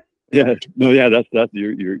 Yeah, no, yeah, that's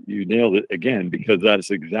you nailed it again, because that's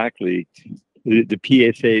exactly the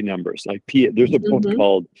PSA numbers. Like there's a book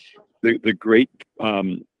called the Great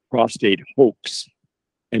Prostate Hoax,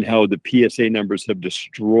 and how the PSA numbers have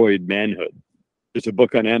destroyed manhood. There's a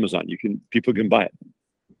book on Amazon. People can buy it.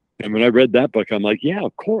 And when I read that book, I'm like, yeah,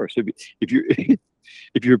 of course. If you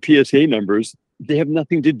if your PSA numbers, they have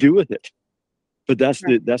nothing to do with it. But that's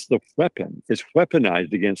the weapon. It's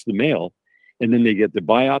weaponized against the male. And then they get the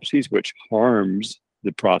biopsies, which harms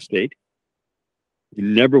the prostate. You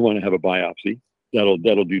never want to have a biopsy. That'll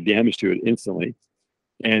do damage to it instantly.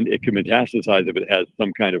 and it can metastasize if it has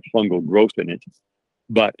some kind of fungal growth in it.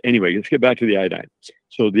 But anyway, let's get back to the iodine.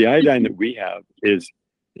 So the iodine that we have is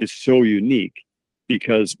so unique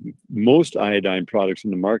because most iodine products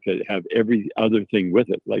in the market have every other thing with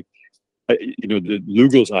it. Like, the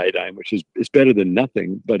Lugol's iodine, which is better than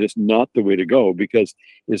nothing, but it's not the way to go because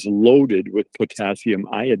it's loaded with potassium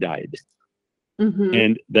iodide. Mm-hmm.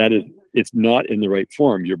 And it's not in the right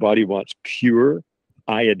form. Your body wants pure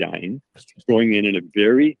iodine going in a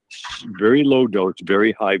very, very low dose,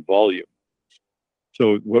 very high volume.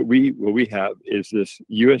 So what we have is this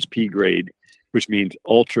USP grade, which means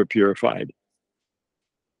ultra purified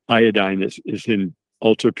iodine is in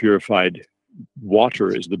ultra purified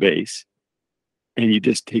water as the base. And you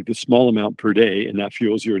just take the small amount per day and that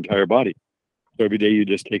fuels your entire body. So every day you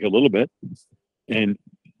just take a little bit and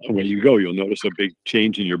away you go. You'll notice a big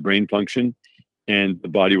change in your brain function and the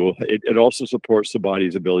body it also supports the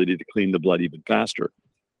body's ability to clean the blood even faster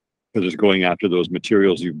because it's going after those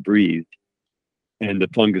materials you've breathed and the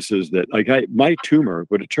funguses that my tumor,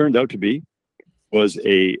 what it turned out to be was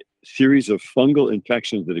a series of fungal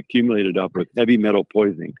infections that accumulated up with heavy metal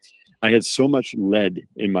poisoning. I had so much lead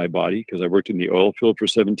in my body because I worked in the oil field for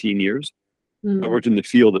 17 years. I worked in the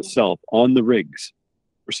field itself on the rigs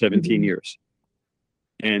for 17 years.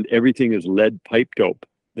 And everything is lead pipe dope,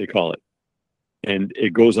 they call it. And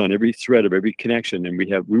it goes on every thread of every connection. And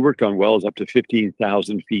we worked on wells up to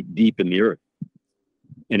 15,000 feet deep in the earth.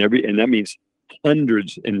 And that means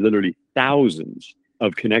hundreds and literally thousands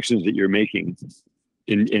of connections that you're making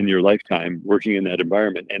in your lifetime working in that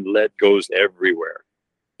environment. And lead goes everywhere.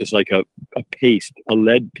 It's like a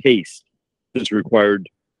lead paste that's required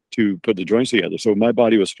to put the joints together. So my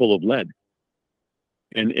body was full of lead.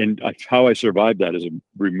 And how I survived that is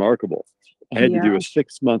remarkable. I had to do a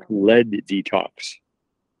 6-month lead detox,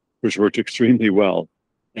 which worked extremely well.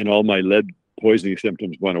 And all my lead poisoning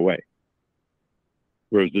symptoms went away.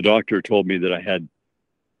 Whereas the doctor told me that I had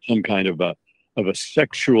some kind of a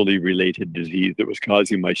sexually related disease that was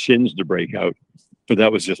causing my shins to break out. But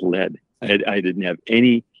that was just lead. I didn't have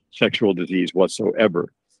any sexual disease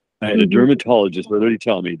whatsoever. I had a dermatologist literally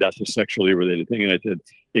tell me that's a sexually related thing. And I said,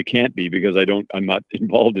 it can't be because I'm not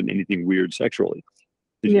involved in anything weird sexually.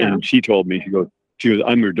 Yeah. And she told me, she goes,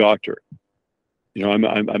 I'm your doctor. I'm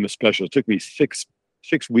a specialist. It took me six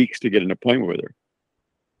weeks to get an appointment with her.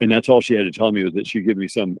 And that's all she had to tell me was that she'd give me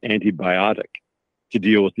some antibiotic to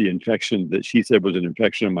deal with the infection that she said was an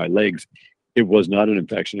infection on my legs. It was not an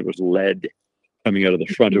infection. It was lead coming out of the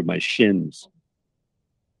front of my shins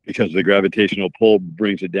because the gravitational pull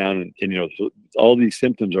brings it down. And so all these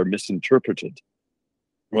symptoms are misinterpreted.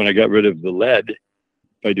 When I got rid of the lead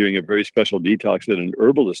by doing a very special detox that an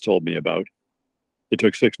herbalist told me about, it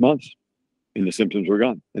took 6 months and the symptoms were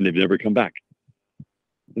gone and they've never come back.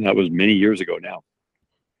 And that was many years ago now.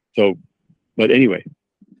 So, but anyway,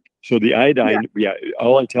 so the iodine,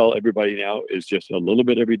 all I tell everybody now is just a little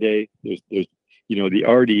bit every day. There's the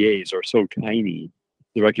RDAs are so tiny.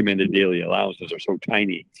 The recommended daily allowances are so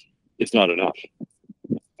tiny. It's not enough.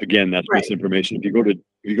 Again, that's misinformation. If you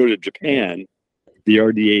go to Japan, the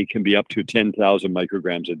RDA can be up to 10,000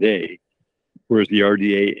 micrograms a day, whereas the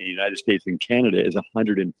RDA in the United States and Canada is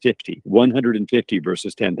 150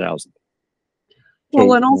 versus 10,000.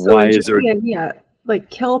 Well, and also in Japan,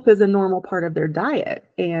 like kelp is a normal part of their diet.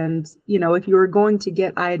 And, if you were going to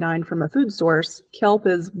get iodine from a food source, kelp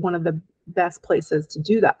is one of the best places to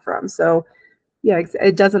do that from. So,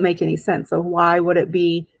 it doesn't make any sense. So why would it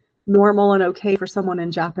be normal and okay for someone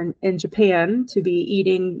in Japan to be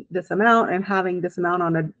eating this amount and having this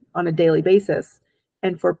amount on a daily basis,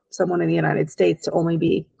 and for someone in the United States to only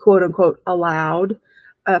be quote unquote allowed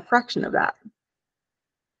a fraction of that?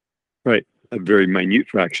 Right. A very minute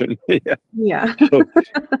fraction. Yeah. So,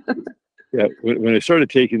 when I started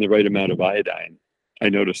taking the right amount of iodine, I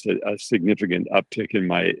noticed a significant uptick in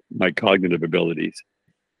my cognitive abilities.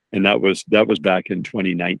 And that was back in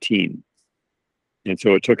 2019. And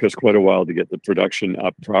so it took us quite a while to get the production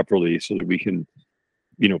up properly so that we can,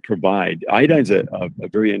 provide. Iodine's a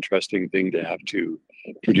very interesting thing to have to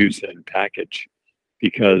produce and package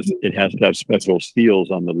because it has to have special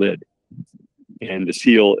seals on the lid. And the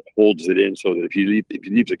seal holds it in so that if you leave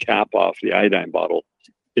the cap off the iodine bottle,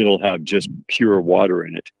 it'll have just pure water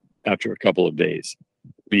in it after a couple of days.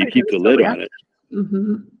 When you keep the lid on it,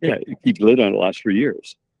 you keep the lid on it, lasts for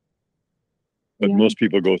years. But most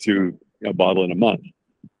people go through a bottle in a month.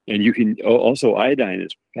 And you can also, iodine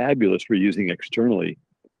is fabulous for using externally.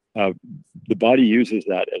 The body uses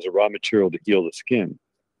that as a raw material to heal the skin.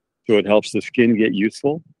 So it helps the skin get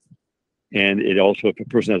youthful. And it also, if a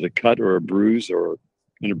person has a cut or a bruise or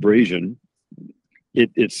an abrasion,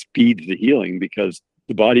 it speeds the healing because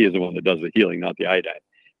The body is the one that does the healing, not the iodine.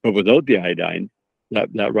 But without the iodine,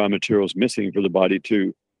 that raw material is missing for the body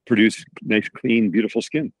to produce nice, clean, beautiful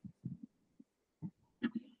skin.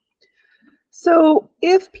 So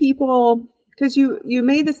if people, because you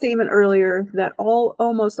made the statement earlier that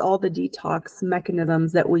almost all the detox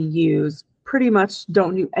mechanisms that we use pretty much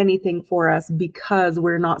don't do anything for us because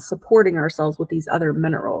we're not supporting ourselves with these other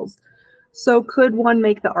minerals. So could one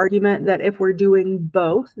make the argument that if we're doing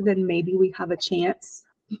both, then maybe we have a chance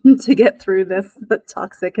to get through this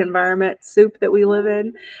toxic environment soup that we live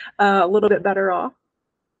in a little bit better off?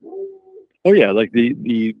 Oh yeah, like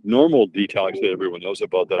the normal detox that everyone knows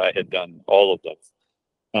about that I had done all of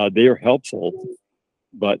them. They are helpful,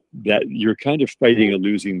 but that you're kind of fighting a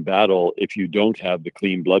losing battle if you don't have the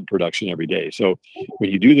clean blood production every day. So when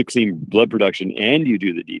you do the clean blood production and you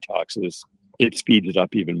do the detoxes, it speeds it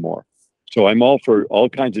up even more. So I'm all for all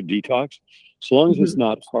kinds of detox, so long as it's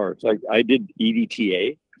not harsh. Like I did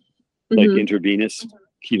EDTA, like intravenous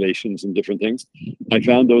chelations and different things. I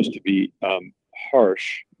found those to be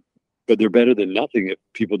harsh, but they're better than nothing if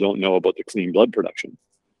people don't know about the clean blood production.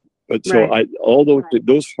 But so Right. all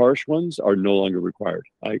those harsh ones are no longer required.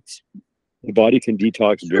 The body can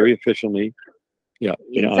detox very efficiently. Yeah, on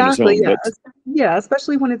its Exactly. own. Yeah. But Yeah.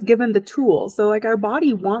 Especially when it's given the tools. So like our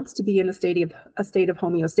body wants to be in a state of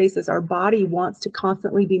homeostasis. Our body wants to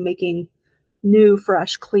constantly be making new,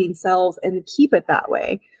 fresh, clean cells and keep it that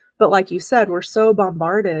way. But like you said, we're so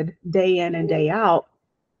bombarded day in and day out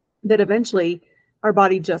that eventually our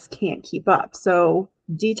body just can't keep up. So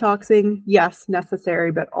detoxing, yes,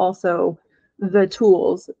 necessary, but also the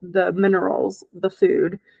tools, the minerals, the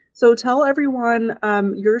food. So tell everyone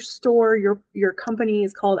your store, your company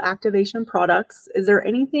is called Activation Products. Is there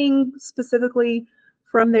anything specifically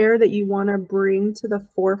from there that you want to bring to the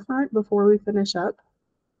forefront before we finish up?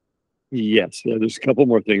 yes, there's a couple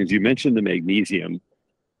more things. You mentioned the magnesium,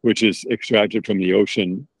 which is extracted from the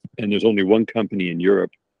ocean, and there's only one company in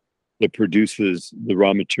Europe that produces the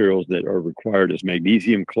raw materials that are required as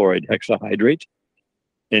magnesium chloride hexahydrate,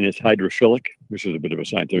 and it's hydrophilic, which is a bit of a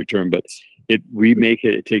scientific term, but we make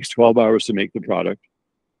it. It takes 12 hours to make the product,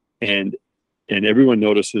 and everyone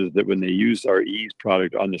notices that when they use our Ease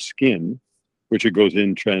product on the skin, which it goes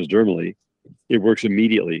in transdermally, it works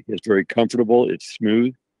immediately. It's very comfortable. It's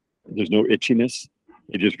smooth. There's no itchiness.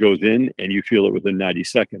 It just goes in and you feel it within 90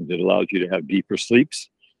 seconds. It allows you to have deeper sleeps.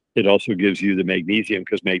 It also gives you the magnesium,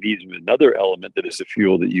 because magnesium is another element that is the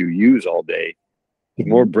fuel that you use all day. The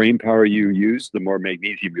more brain power you use, the more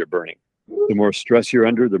magnesium you're burning. The more stress you're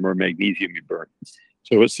under, the more magnesium you burn.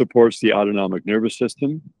 So it supports the autonomic nervous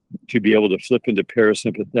system to be able to flip into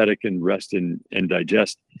parasympathetic and rest and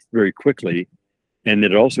digest very quickly. And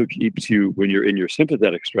it also keeps you, when you're in your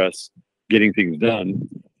sympathetic stress, getting things done,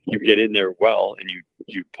 you get in there well and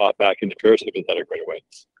you pop back into parasympathetic right away.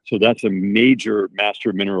 So that's a major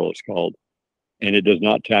master mineral, it's called. And it does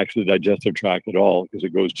not tax the digestive tract at all, because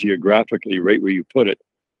it goes geographically right where you put it.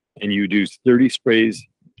 And you do 30 sprays,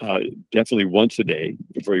 definitely once a day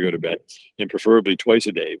before you go to bed, and preferably twice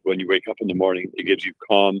a day. When you wake up in the morning, it gives you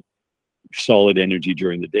calm, solid energy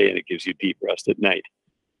during the day, and it gives you deep rest at night,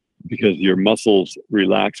 because your muscles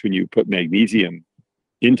relax when you put magnesium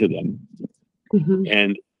into them.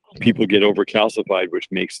 And people get overcalcified, which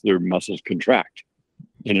makes their muscles contract.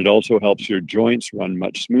 And it also helps your joints run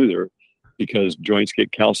much smoother, because joints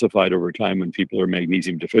get calcified over time when people are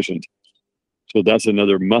magnesium deficient. So that's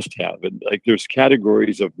another must have. And like there's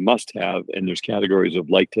categories of must have and there's categories of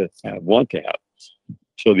like to have, want to have.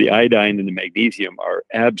 So the iodine and the magnesium are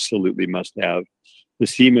absolutely must have. The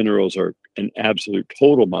sea minerals are an absolute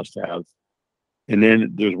total must have. And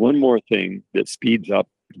then there's one more thing that speeds up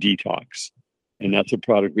detox, and that's a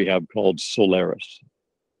product we have called Solaris.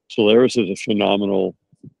 Solaris is a phenomenal,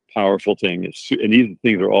 powerful thing. And these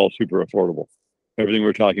things are all super affordable. Everything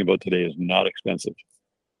we're talking about today is not expensive,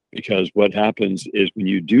 because what happens is when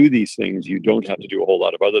you do these things, you don't have to do a whole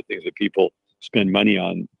lot of other things that people spend money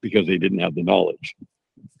on because they didn't have the knowledge.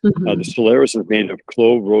 The Solaris is made of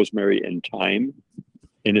clove, rosemary, and thyme,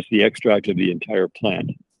 and it's the extract of the entire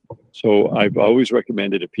plant. So I've always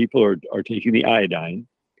recommended, if people are taking the iodine,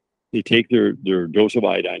 they take their dose of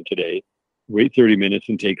iodine today, wait 30 minutes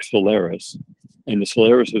and take Solaris. And the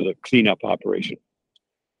Solaris is a cleanup operation.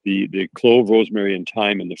 The clove, rosemary, and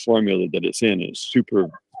thyme and the formula that it's in is super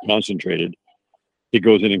concentrated. It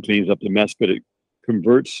goes in and cleans up the mess, but it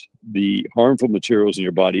converts the harmful materials in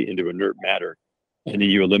your body into inert matter, and then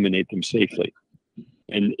you eliminate them safely.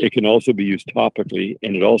 And it can also be used topically,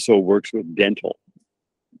 and it also works with dental.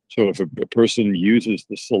 So if a person uses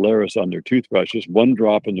the Solaris on their toothbrush, just one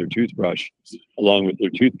drop in their toothbrush, along with their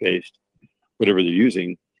toothpaste, whatever they're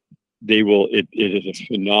using, it is a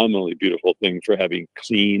phenomenally beautiful thing for having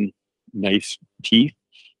clean, nice teeth,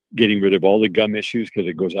 getting rid of all the gum issues because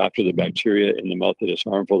it goes after the bacteria in the mouth that is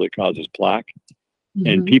harmful, that causes plaque.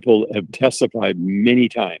 And people have testified many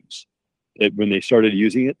times that when they started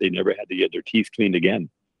using it, they never had to get their teeth cleaned again.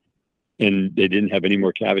 And they didn't have any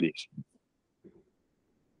more cavities.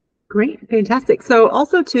 Great, fantastic. So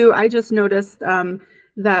also too, I just noticed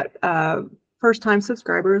that first-time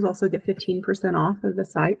subscribers also get 15% off of the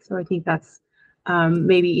site. So I think that's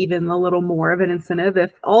maybe even a little more of an incentive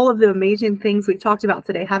if all of the amazing things we've talked about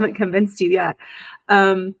today haven't convinced you yet.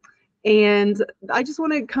 And I just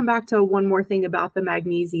want to come back to one more thing about the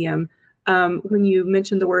magnesium. When you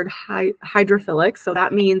mentioned the word hydrophilic, so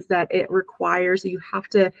that means that it requires it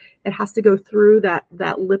has to go through that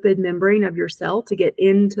lipid membrane of your cell to get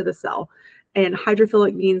into the cell. And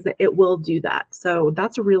hydrophilic means that it will do that. So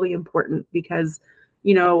that's really important because,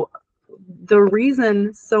 you know, the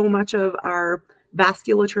reason so much of our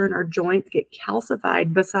vasculature and our joints get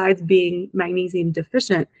calcified, besides being magnesium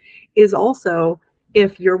deficient, is also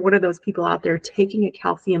if you're one of those people out there taking a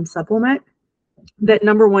calcium supplement that,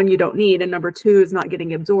 number one, you don't need, and number two, is not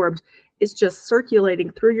getting absorbed. It's just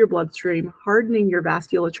circulating through your bloodstream, hardening your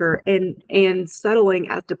vasculature, and settling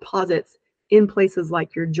as deposits in places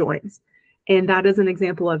like your joints. And that is an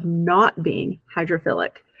example of not being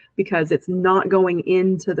hydrophilic because it's not going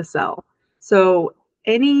into the cell. So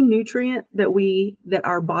any nutrient that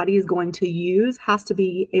our body is going to use has to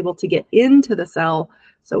be able to get into the cell.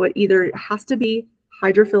 So it either has to be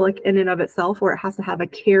hydrophilic in and of itself, or it has to have a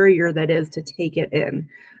carrier that is to take it in.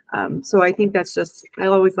 So I think that's just, I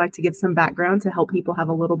always like to give some background to help people have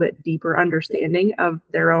a little bit deeper understanding of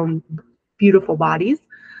their own beautiful bodies.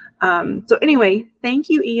 So anyway, thank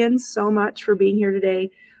you, Ian, so much for being here today.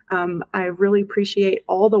 I really appreciate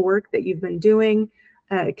all the work that you've been doing,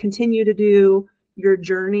 continue to do, your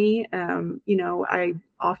journey. You know, I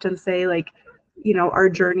often say, like, you know, our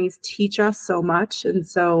journeys teach us so much. And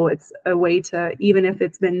so it's a way to, even if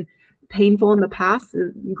it's been painful in the past,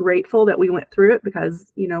 grateful that we went through it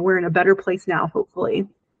because, you know, we're in a better place now, hopefully.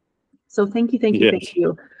 So thank you, thank you, thank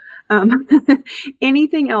you.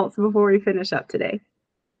 Anything else before we finish up today?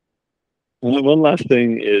 One last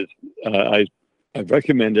thing is I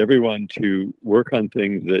recommend everyone to work on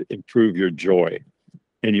things that improve your joy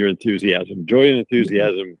and your enthusiasm. Joy and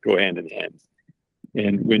enthusiasm go hand in hand.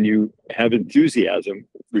 And when you have enthusiasm,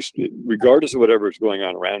 regardless of whatever is going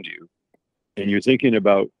on around you, and you're thinking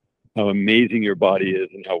about how amazing your body is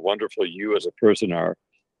and how wonderful you as a person are,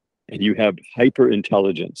 and you have hyper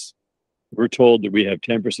intelligence, we're told that we have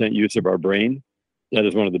 10% use of our brain. That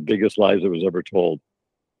is one of the biggest lies that was ever told.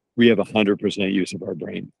 We have 100% use of our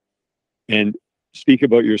brain. And speak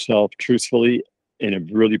about yourself truthfully in a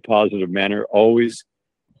really positive manner. Always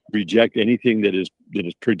reject anything that is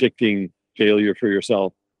predicting failure for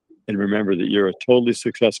yourself, and remember that you're a totally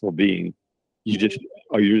successful being. You're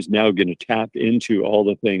just now going to tap into all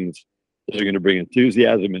the things that are going to bring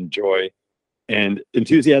enthusiasm and joy and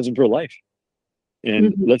enthusiasm for life.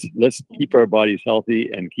 And let's keep our bodies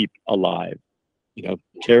healthy and keep alive. You know,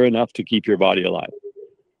 care enough to keep your body alive.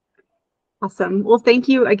 Awesome. Well, thank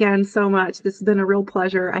you again so much. This has been a real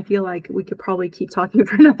pleasure. I feel like we could probably keep talking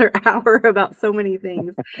for another hour about so many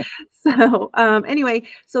things. So anyway,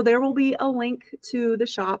 so there will be a link to the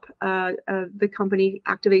shop, the company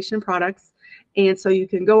Activation Products. And so you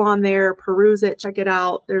can go on there, peruse it, check it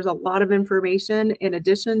out. There's a lot of information in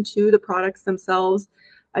addition to the products themselves.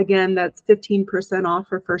 Again, that's 15% off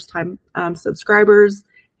for first-time subscribers.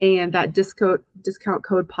 And that discount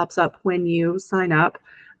code pops up when you sign up.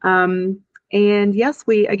 And yes,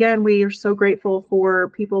 we are so grateful for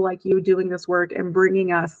people like you doing this work and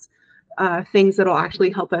bringing us things that will actually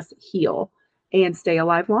help us heal and stay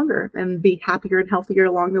alive longer and be happier and healthier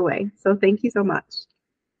along the way. So thank you so much.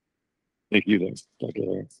 Thank you, Dr.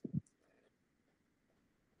 Lara.